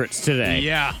secrets today.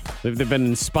 Yeah. They've been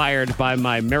inspired by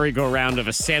my merry-go-round of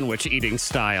a sandwich eating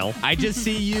style. I just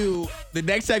see you. The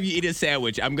next time you eat a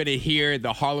sandwich, I'm going to hear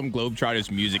the Harlem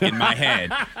Globetrotters music in my head.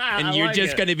 And you're like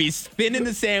just it. going to be spinning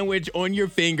the sandwich on your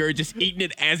finger, just eating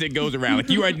it as it goes around. Like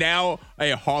you are now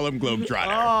a Harlem Globetrotter. Oh,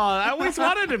 I always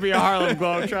wanted to be a Harlem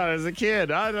Globetrotter as a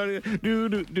kid. I don't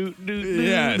do.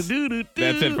 Yes.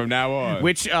 That's it from now on.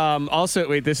 Which also,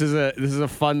 wait, this is a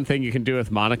fun thing you can do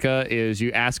with Monica is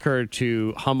you ask her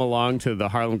to hum along to the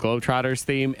Harlem Globetrotters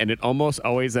theme, and it almost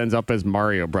always ends up as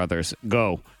Mario Brothers.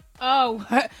 Go. Oh,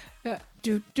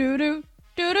 do do do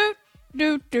do do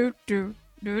do do do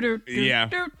do do. Yeah,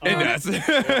 it does.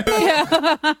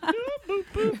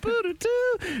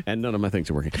 And none of my things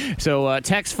are working. So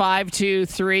text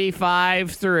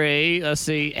 52353. Let's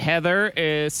see.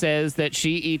 Heather says that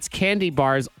she eats candy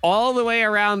bars all the way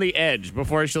around the edge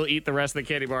before she'll eat the rest of the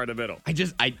candy bar in the middle.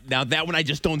 Now that one I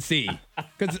just don't see.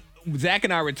 Because Zach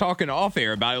and I were talking off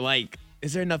air about it, like,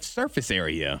 is there enough surface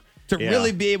area to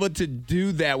really be able to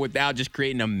do that without just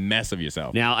creating a mess of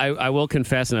yourself? Now, I will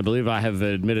confess, and I believe I have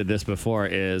admitted this before,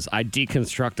 is I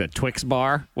deconstruct a Twix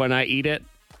bar when I eat it.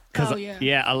 Oh,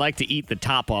 yeah. I like to eat the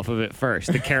top off of it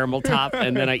first, the caramel top,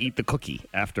 and then I eat the cookie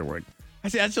afterward. I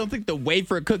just don't think the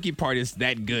wafer cookie part is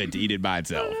that good to eat it by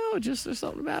itself. No, just there's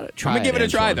something about it. I'm going to give it a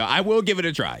try, Antoine. though. I will give it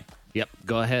a try. Yep,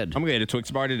 go ahead. I'm going to get a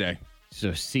Twix bar today.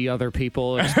 So see other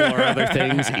people, explore other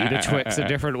things, eat a Twix a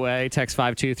different way. Text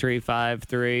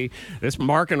 52353. This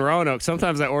Mark and Roanoke,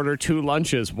 sometimes I order 2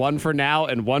 lunches, one for now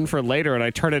and one for later, and I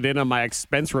turn it in on my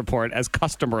expense report as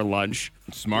customer lunch.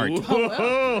 Smart.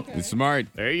 It's smart.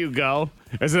 There you go.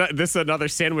 This is another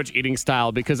sandwich eating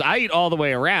style because I eat all the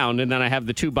way around and then I have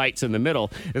the 2 bites in the middle.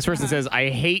 This person says, I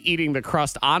hate eating the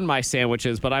crust on my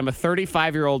sandwiches, but I'm a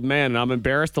 35-year-old man and I'm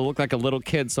embarrassed to look like a little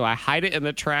kid, so I hide it in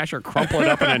the trash or crumple it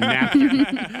up in a napkin.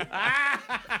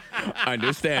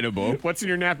 Understandable. What's in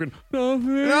your napkin?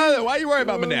 Nothing. No, why are you worried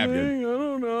about my napkin? I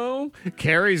don't know.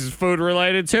 Carrie's food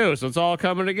related too, so it's all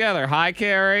coming together. Hi,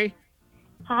 Carrie.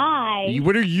 Hi.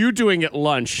 What are you doing at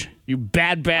lunch? You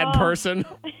bad person.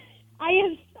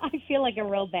 I feel like a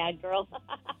real bad girl.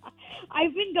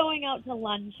 I've been going out to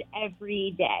lunch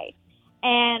every day,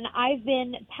 and I've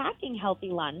been packing healthy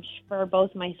lunch for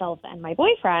both myself and my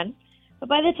boyfriend. But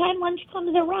by the time lunch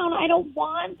comes around, I don't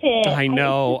want it. I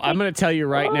know. I'm going to tell you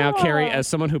right now, Carrie, Oh. as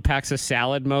someone who packs a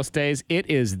salad most days, it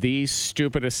is the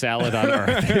stupidest salad on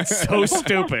earth. It's so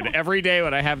stupid every day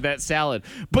when I have that salad.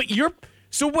 But you're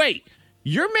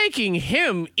making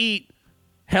him eat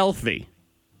healthy.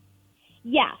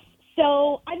 Yes.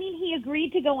 So, I mean, he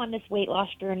agreed to go on this weight loss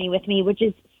journey with me, which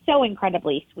is so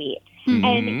incredibly sweet. Mm-hmm.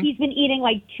 And he's been eating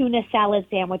like tuna salad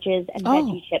sandwiches and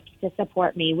veggie chips to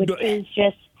support me, which is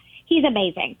just, he's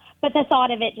amazing. But the thought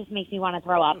of it just makes me want to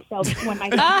throw up. So when my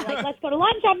friends are like, let's go to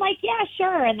lunch, I'm like, yeah,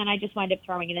 sure. And then I just wind up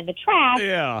throwing it in the trash.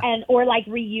 Yeah. Or like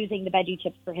reusing the veggie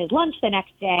chips for his lunch the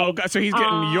next day. Oh, God, so he's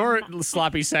getting your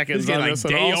sloppy seconds He's on getting this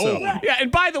like one day also. old. Yeah,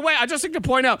 and by the way, I just like to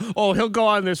point out, he'll go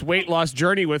on this weight loss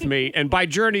journey with me, and by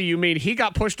journey you mean he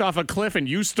got pushed off a cliff and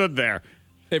you stood there.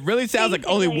 It really sounds like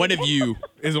only one of you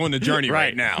is on the journey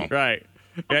right now. Right.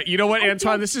 Yeah, you know what,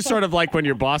 Antoine? This is sort of like when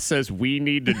your boss says we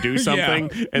need to do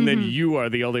something, and then you are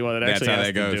the only one that That's actually how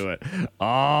has that to do it.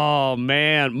 Oh,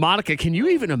 man. Monica, can you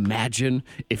even imagine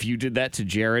if you did that to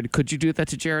Jared? Could you do that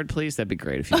to Jared, please? That'd be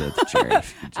great if you did it to Jared.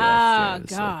 Oh,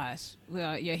 gosh.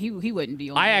 Well, yeah, he wouldn't be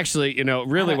on I there. actually,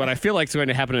 really what I feel like is going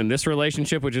to happen in this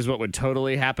relationship, which is what would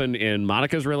totally happen in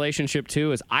Monica's relationship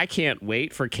too, is I can't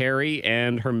wait for Carrie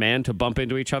and her man to bump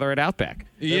into each other at Outback.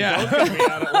 Yeah.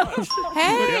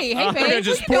 Hey, They're babe, gonna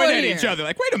just what you point doing at here? each other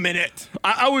like, wait a minute.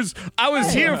 I was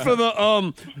here for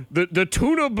the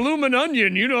tuna bloomin'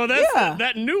 onion.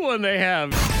 That new one they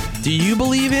have. Do you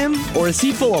believe him, or is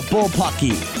he full of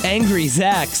bullpucky? Angry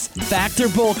Zack's Factor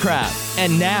Bullcrap.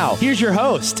 And now, here's your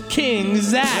host, King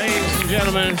Zack. Ladies and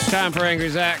gentlemen, it's time for Angry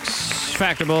Zack's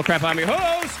Factor Bullcrap. I'm your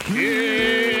host,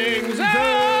 King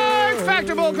Zack.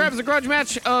 Factor Bullcrap is a grudge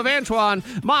match of Antoine,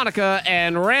 Monica,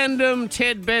 and random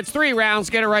tidbits. 3 rounds.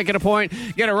 Get it right, get a point.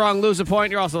 Get it wrong, lose a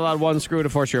point. You're also allowed 1 screw to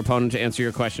force your opponent to answer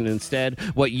your question instead.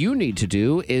 What you need to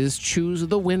do is choose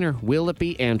the winner. Will it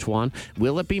be Antoine?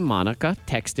 Will it be Monica?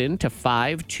 Text in to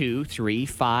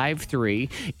 52353.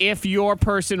 If your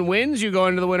person wins, you go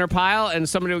into the winner pile, and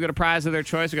somebody will get a prize of their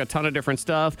choice. We got a ton of different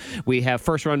stuff. We have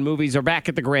first-run movies are back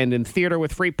at the Grandin Theater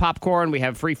with free popcorn. We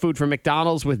have free food from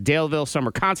McDonald's with Daleville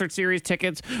Summer Concert Series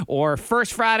tickets, or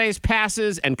First Fridays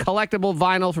passes and collectible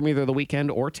vinyl from either The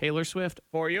Weeknd or Taylor Swift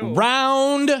for you.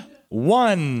 Round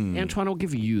 1. Antoine, will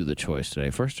give you the choice today,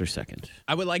 first or second.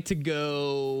 I would like to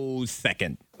go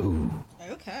second.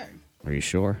 Okay. Are you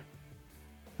sure?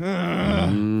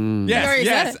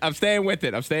 Yes. I'm staying with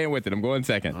it. I'm going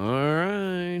second. All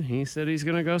right. He said he's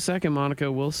going to go second,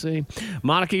 Monica. We'll see.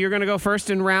 Monica, you're going to go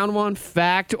first in round 1.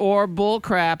 Fact or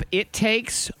bullcrap? It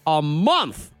takes a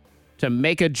month to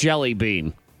make a jelly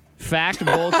bean. Fact,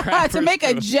 bullcrap. To make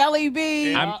a jelly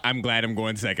bean. I'm glad I'm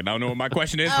going second. I don't know what my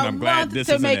question is, but I'm glad this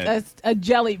to isn't make it. a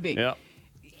jelly bean. Yep.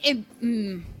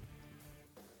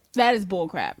 That is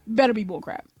bullcrap. Better be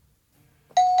bullcrap.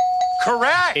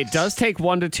 Correct. It does take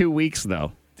 1 to 2 weeks,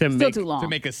 though. Still too long. To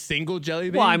make a single jelly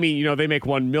bean? Well, I mean, they make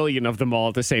 1 million of them all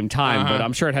at the same time, but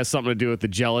I'm sure it has something to do with the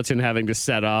gelatin having to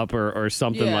set up or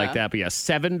something like that. But yeah,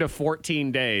 7 to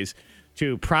 14 days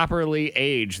to properly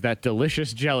age that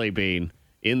delicious jelly bean.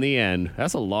 In the end,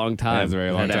 that's a long time. That's a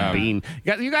very long time. Bean.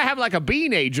 You got to have like a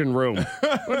bean aging room.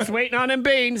 We're just waiting on them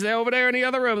beans. They're over there in the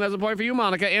other room. That's a point for you,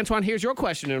 Monica. Antoine, here's your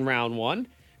question in round 1.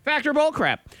 Fact or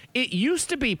bullcrap? It used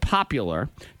to be popular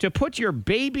to put your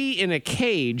baby in a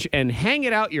cage and hang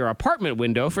it out your apartment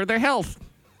window for their health.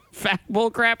 Fact,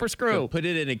 bullcrap, or screw? So put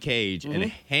it in a cage and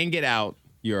hang it out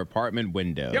your apartment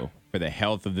window for the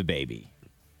health of the baby.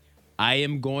 I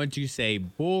am going to say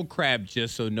bullcrap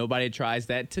just so nobody tries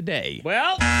that today.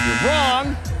 Well, you're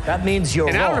wrong. That means you're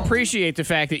and wrong. I would appreciate the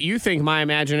fact that you think my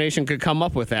imagination could come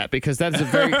up with that, because that's a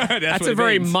very that's a it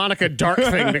very means. Monica Dark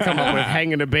thing to come up with,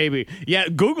 hanging a baby. Yeah,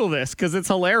 Google this because it's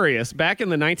hilarious. Back in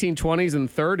the 1920s and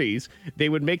 30s, they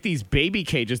would make these baby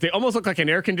cages. They almost look like an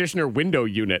air conditioner window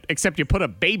unit, except you put a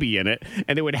baby in it,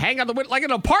 and they would hang out the window like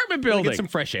an apartment building. Get some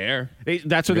fresh air.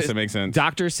 That's what that makes sense.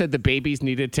 Doctors said the babies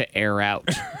needed to air out.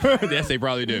 Yes, they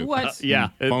probably do. What?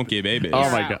 Yeah. Funky babies.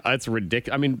 Oh, my God. That's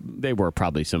ridiculous. I mean, they were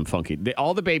probably some funky.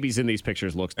 All the babies in these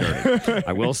pictures looks dirty.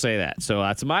 I will say that. So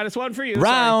that's a -1 for you.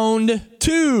 Round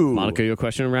 2. Monica, your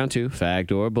question in round 2.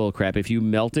 Fact or bullcrap? If you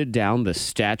melted down the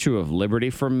Statue of Liberty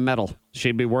for metal,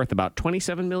 she'd be worth about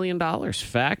 $27 million.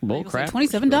 Fact, bullcrap?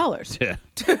 $27. Yeah.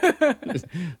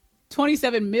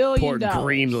 $27 million. Poor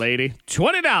green lady.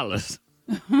 $20.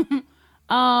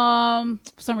 For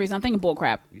some reason, I'm thinking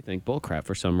bullcrap. You think bullcrap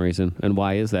for some reason. And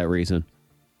why is that reason?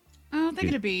 I think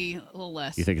it'd be a little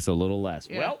less. You think it's a little less?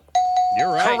 Yeah. Well, you're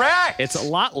right. Correct. It's a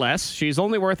lot less. She's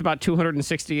only worth about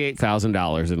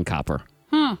 $268,000 in copper.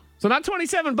 So not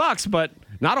 $27, but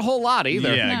not a whole lot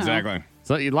either. Yeah, No. exactly.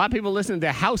 So a lot of people listen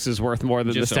to house is worth more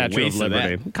than Just a the Statue of waste of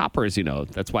Liberty. that. Copper is,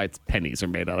 that's why pennies are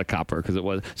made out of copper, because it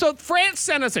was. So France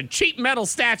sent us a cheap metal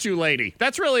statue lady.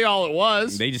 That's really all it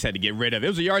was. They just had to get rid of it. It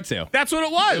was a yard sale. That's what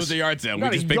it was. It was a yard sale. We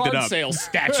Not just a picked it yard up. sale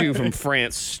statue from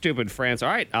France. Stupid France. All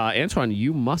right, Antoine,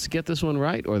 you must get this one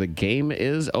right, or the game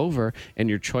is over, and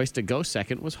your choice to go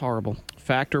second was horrible.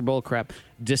 Fact or bullcrap?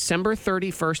 December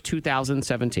 31st,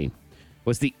 2017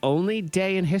 was the only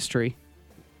day in history,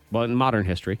 well, in modern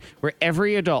history, where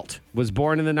every adult was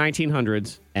born in the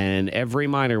 1900s and every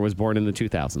minor was born in the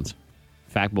 2000s.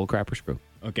 Fact, bullcrap, or screw?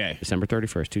 Okay. December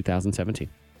 31st, 2017.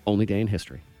 Only day in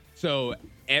history. So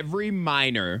every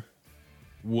minor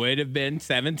would have been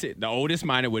 17. The oldest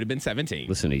minor would have been 17.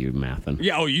 Listen to you mathing.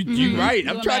 Yeah, you right.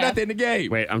 I'm Doing trying math. not to end the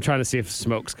game. Wait, I'm trying to see if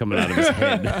smoke's coming out of his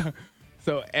head.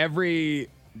 So every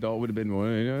adult would have been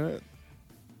one.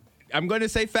 I'm going to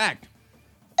say fact.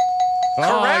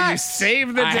 Oh, you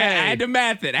saved the day. I had to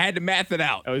math it. I had to math it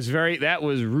out. That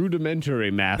was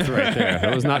rudimentary math right there.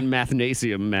 That was not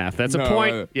mathnasium math. That's a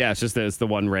point. Yeah, it's just that it's the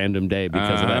one random day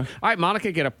because of that. All right,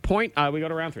 Monica, get a point. We go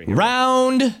to round 3.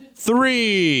 Round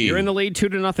 3. You're in the lead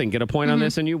 2-0. Get a point on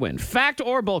this and you win. Fact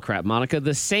or bullcrap, Monica?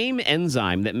 The same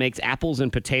enzyme that makes apples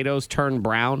and potatoes turn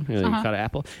brown, you cut an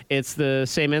apple, it's the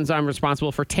same enzyme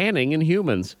responsible for tanning in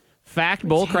humans. Fact,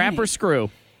 bullcrap, or screw?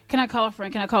 Can I call a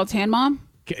friend? Can I call Tan Mom?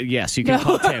 Yes, you can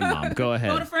call Tan Mom. Go ahead.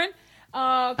 Call a friend?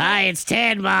 Hi, it's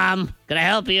Tan Mom. Can I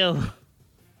help you?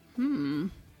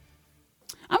 I'm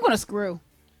going to screw.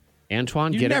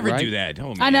 Antoine, You get it right. never do that.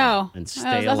 Oh, man. I know. And stay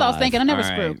That's what I was thinking. I never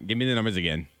screw. Give me the numbers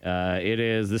again. It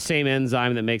is the same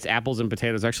enzyme that makes apples and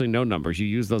potatoes. Actually, no numbers. You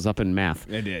use those up in math.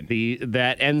 I did.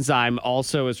 That enzyme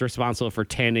also is responsible for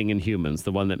tanning in humans,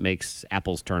 the one that makes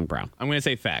apples turn brown. I'm going to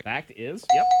say fact. Fact is?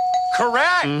 Yep.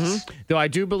 Correct. Though I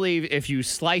do believe if you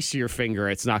slice your finger,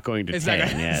 it's not going to It's tan.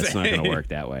 not gonna- It's not going to work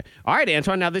that way. All right,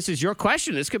 Antoine, now this is your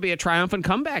question. This could be a triumphant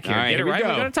comeback here. All right, Get it here we right, go.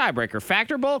 we got a tiebreaker.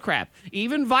 Fact or bullcrap?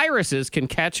 Even viruses can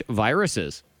catch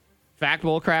viruses. Fact,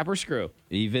 bullcrap, or screw?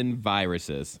 Even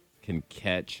viruses can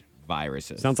catch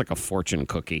viruses. Sounds like a fortune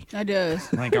cookie. That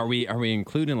does. Like, are we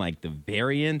including like the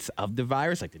variants of the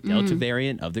virus, like the Delta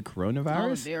variant of the coronavirus? All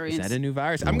the variants. Is that a new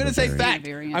virus? I'm going to say fact.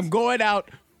 Variants. I'm going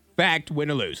out fact, win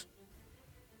or lose.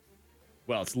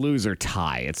 Well, it's lose or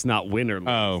tie. It's not win or lose.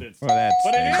 Oh, It's- well, that's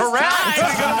But it is correct.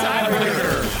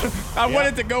 I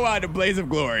wanted to go out in a blaze of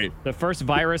glory. The first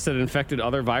virus that infected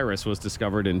other virus was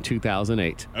discovered in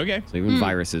 2008. Okay. So even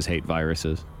viruses hate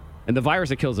viruses. And the virus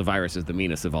that kills a virus is the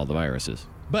meanest of all the viruses.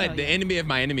 But the enemy of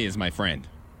my enemy is my friend.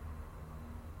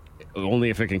 Only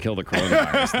if it can kill the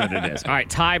coronavirus, then it is. All right,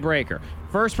 tiebreaker.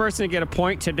 First person to get a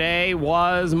point today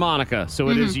was Monica. So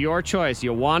it is your choice.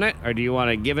 You want it, or do you want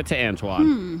to give it to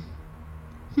Antoine?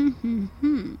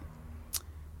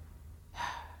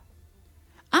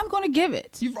 I'm going to give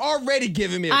it. You've already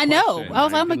given me a I know. question.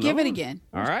 I'm going to give it again.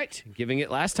 All right. Giving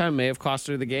it last time may have cost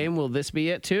her the game. Will this be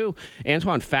it, too?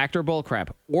 Antoine, fact or bullcrap?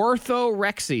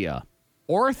 Orthorexia.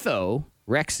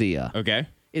 Orthorexia. Okay.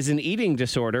 Is an eating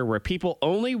disorder where people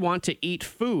only want to eat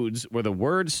foods where the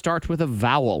words start with a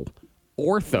vowel.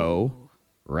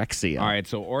 Orthorexia. All right,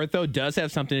 so ortho does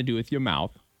have something to do with your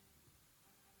mouth.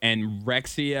 And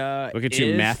rexia Look at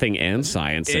you mathing and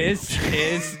sciencing.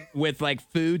 is with like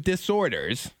food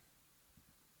disorders.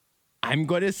 I'm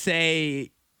going to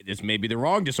say, this may be the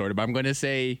wrong disorder, but I'm going to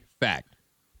say fact.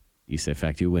 You say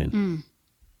fact, you win.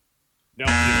 No.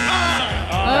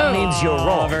 That means you're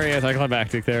wrong. Very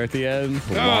anticlimactic there at the end.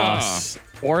 Loss.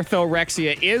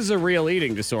 Orthorexia is a real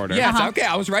eating disorder. Yes, okay,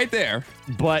 I was right there.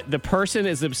 But the person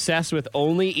is obsessed with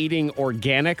only eating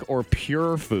organic or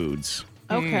pure foods.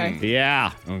 Okay.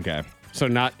 Yeah. Okay. So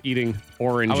not eating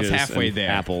oranges I was halfway and there.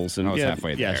 apples. And I was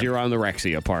halfway Yes, there. you're on the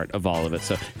Rexia part of all of it.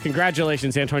 So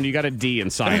congratulations, Antoine. You got a D in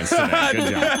science today.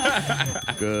 Good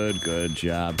job. Good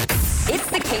job. It's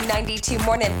the K92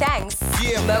 Morning Thangs.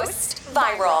 Most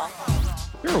viral.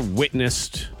 You ever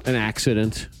witnessed an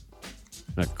accident?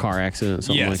 A car accident,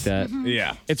 something like that?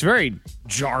 Yeah. It's very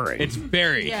jarring. It's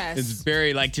very, Yes. it's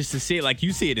very like just to see it, like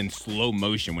you see it in slow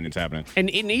motion when it's happening. And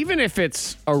even if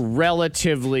it's a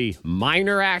relatively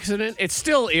minor accident, it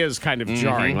still is kind of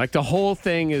jarring. Like the whole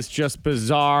thing is just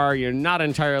bizarre. You're not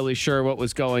entirely sure what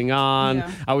was going on.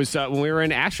 Yeah. I was, when we were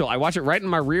in Asheville, I watched it right in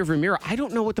my rearview mirror. I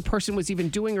don't know what the person was even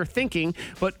doing or thinking,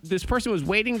 but this person was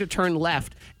waiting to turn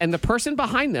left, and the person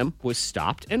behind them was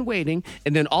stopped and waiting,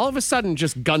 and then all of a sudden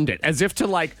just gunned it as if to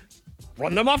like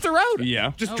run them off the road.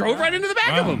 Yeah. Just drove right into the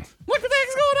back of them. What the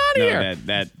heck's going on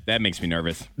here? That makes me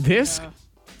nervous. This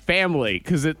family,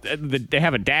 because they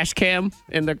have a dash cam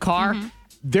in their car.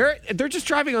 They're just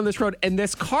driving on this road, and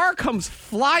this car comes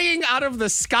flying out of the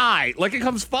sky, like it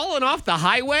comes falling off the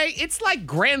highway. It's like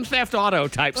Grand Theft Auto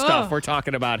type stuff we're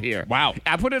talking about here. Wow.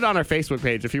 I put it on our Facebook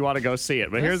page if you want to go see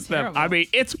it. But here's terrible. I mean,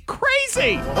 it's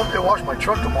crazy. Hope they wash my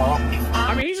truck tomorrow.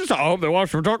 I mean, he's just, I hope they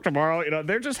wash my truck tomorrow. You know,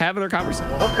 they're just having their conversation.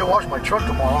 Hope they wash my truck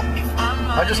tomorrow.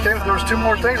 I just came. There was 2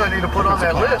 more things I need to put on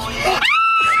that list. Oh,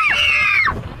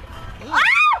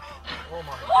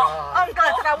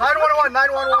 God. 911,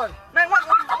 911.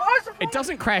 It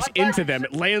doesn't crash into them.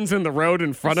 It lands in the road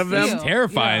in front of them. Ew.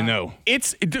 Terrifying though.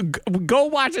 Go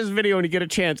watch this video when you get a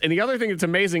chance. And the other thing that's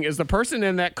amazing is the person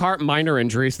in that car, minor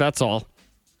injuries, that's all.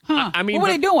 Huh. I mean, what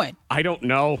were they doing? I don't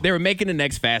know. They were making the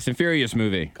next Fast and Furious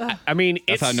movie. I mean,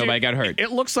 That's how nobody got hurt.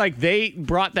 It looks like they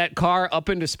brought that car up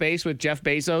into space with Jeff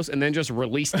Bezos and then just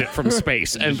released it from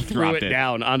space and threw dropped it it.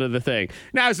 down onto the thing.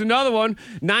 Now, there's another one,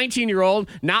 19-year-old,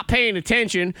 not paying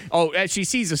attention. Oh, as she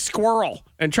sees a squirrel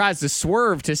and tries to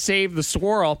swerve to save the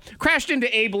squirrel. Crashed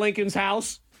into Abe Lincoln's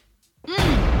house.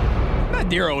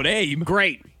 Dear old Abe.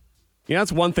 Great. You know,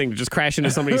 that's one thing to just crash into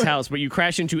somebody's house, but you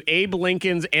crash into Abe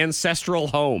Lincoln's ancestral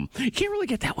home. You can't really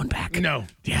get that one back. No.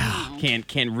 Yeah.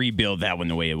 Can't rebuild that one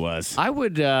the way it was. I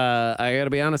would, I got to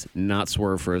be honest, not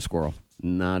swerve for a squirrel.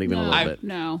 Not even a little bit.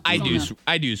 No. I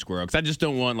do squirrel because I just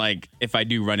don't want, like, if I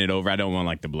do run it over, I don't want,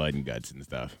 like, the blood and guts and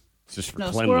stuff. It's just for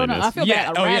Squirrel, cleanliness. I feel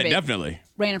bad. A rabbit definitely.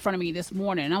 ran in front of me this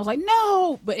morning, and I was like,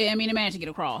 no. But, I mean, it managed to get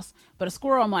across. But a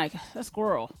squirrel, I'm like, that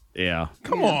squirrel. Yeah.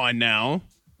 Come on now.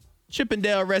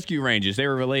 Chippendale Rescue Rangers, they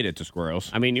were related to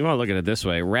squirrels. I mean, you want to look at it this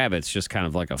way. Rabbit's just kind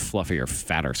of like a fluffier,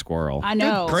 fatter squirrel. I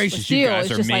know. Good gracious, but still, you guys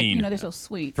it's are just mean. like, you know, they're so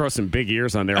sweet. Throw some big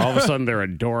ears on there. All of a sudden, they're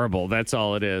adorable. That's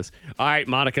all it is. All right,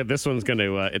 Monica, this one's going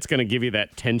to it's going to give you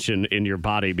that tension in your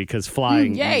body because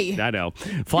flying, yay. I know,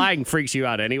 flying freaks you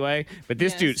out anyway. But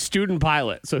this dude, student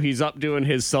pilot, so he's up doing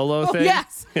his solo thing.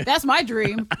 Yes, that's my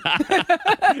dream.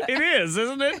 It is,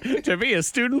 isn't it? To be a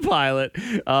student pilot.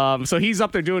 So he's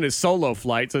up there doing his solo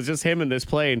flight. So it's just him in this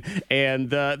plane.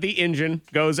 And the engine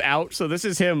goes out. So this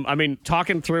is him, I mean,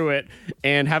 talking through it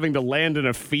and having to land in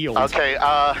a field. Okay,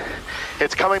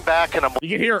 it's coming back and I'm... You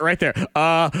can hear it right there.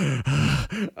 Oh,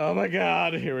 my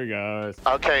God. Here we go.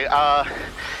 Okay,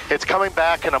 it's coming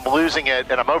back and I'm losing it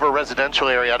and I'm over a residential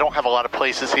area. I don't have a lot of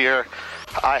places here.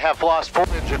 I have lost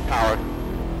full engine power.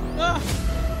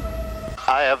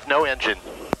 I have no engine.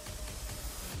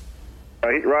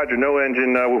 Roger, no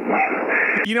engine.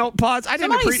 You know, pause.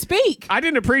 Somebody speak. I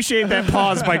didn't appreciate that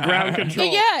pause by ground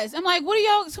control. Yes. I'm like, what are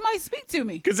y'all? Somebody speak to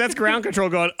me. Because that's ground control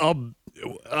going, Screw,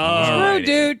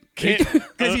 dude.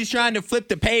 Because he's trying to flip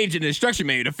the page in the instruction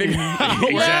manual to figure out.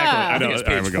 Exactly. I know. I think it's All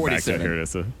right, page we'll go back to it. 47. Here it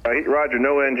is. Roger,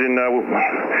 no engine.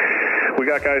 We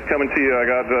got guys coming to you. I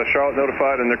got Charlotte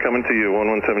notified, and they're coming to you.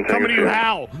 117. Coming to you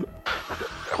how?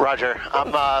 Roger,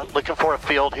 I'm looking for a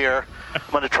field here. I'm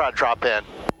going to try to drop in.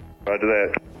 Roger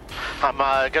that. I'm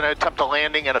going to attempt a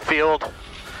landing in a field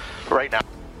right now.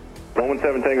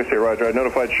 117 Tango State, Roger. I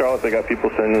notified Charlotte. They got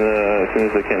people sending as soon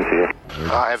as they can to you.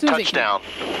 I have touchdown.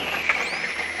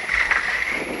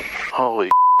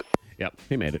 Holy Yep,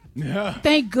 he made it.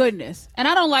 Thank goodness. And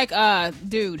I don't like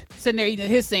dude sitting there eating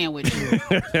his sandwich.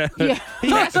 Yeah.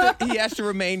 He has to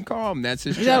remain calm. That's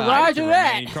his Yeah, job. Roger to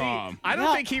that. remain calm. I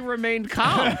don't think he remained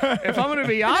calm. If I'm going to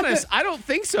be honest, I don't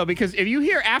think so. Because if you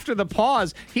hear after the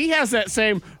pause, he has that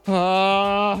same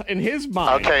in his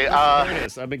mind. Okay. There it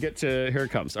is. I'm going to get to, here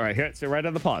it comes. All right, here it's right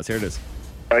on the pause. Here it is.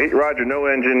 Roger, no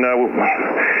engine.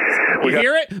 You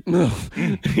hear it?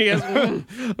 He has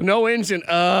no engine.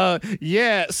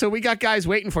 Yeah, so we got guys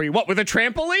waiting for you. What, with a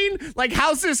trampoline? Like,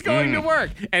 how's this going to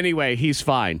work? Anyway, he's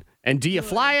fine. And do you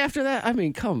fly after that? I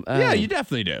mean, come. Yeah, you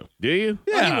definitely do. Do you?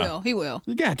 Yeah. He will.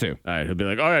 You got to. All right, he'll be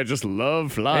like, all right, just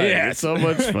love flying. Yes. It's so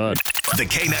much fun. The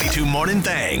K92 Morning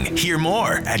Thing. Hear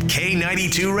more at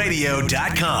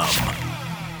K92Radio.com.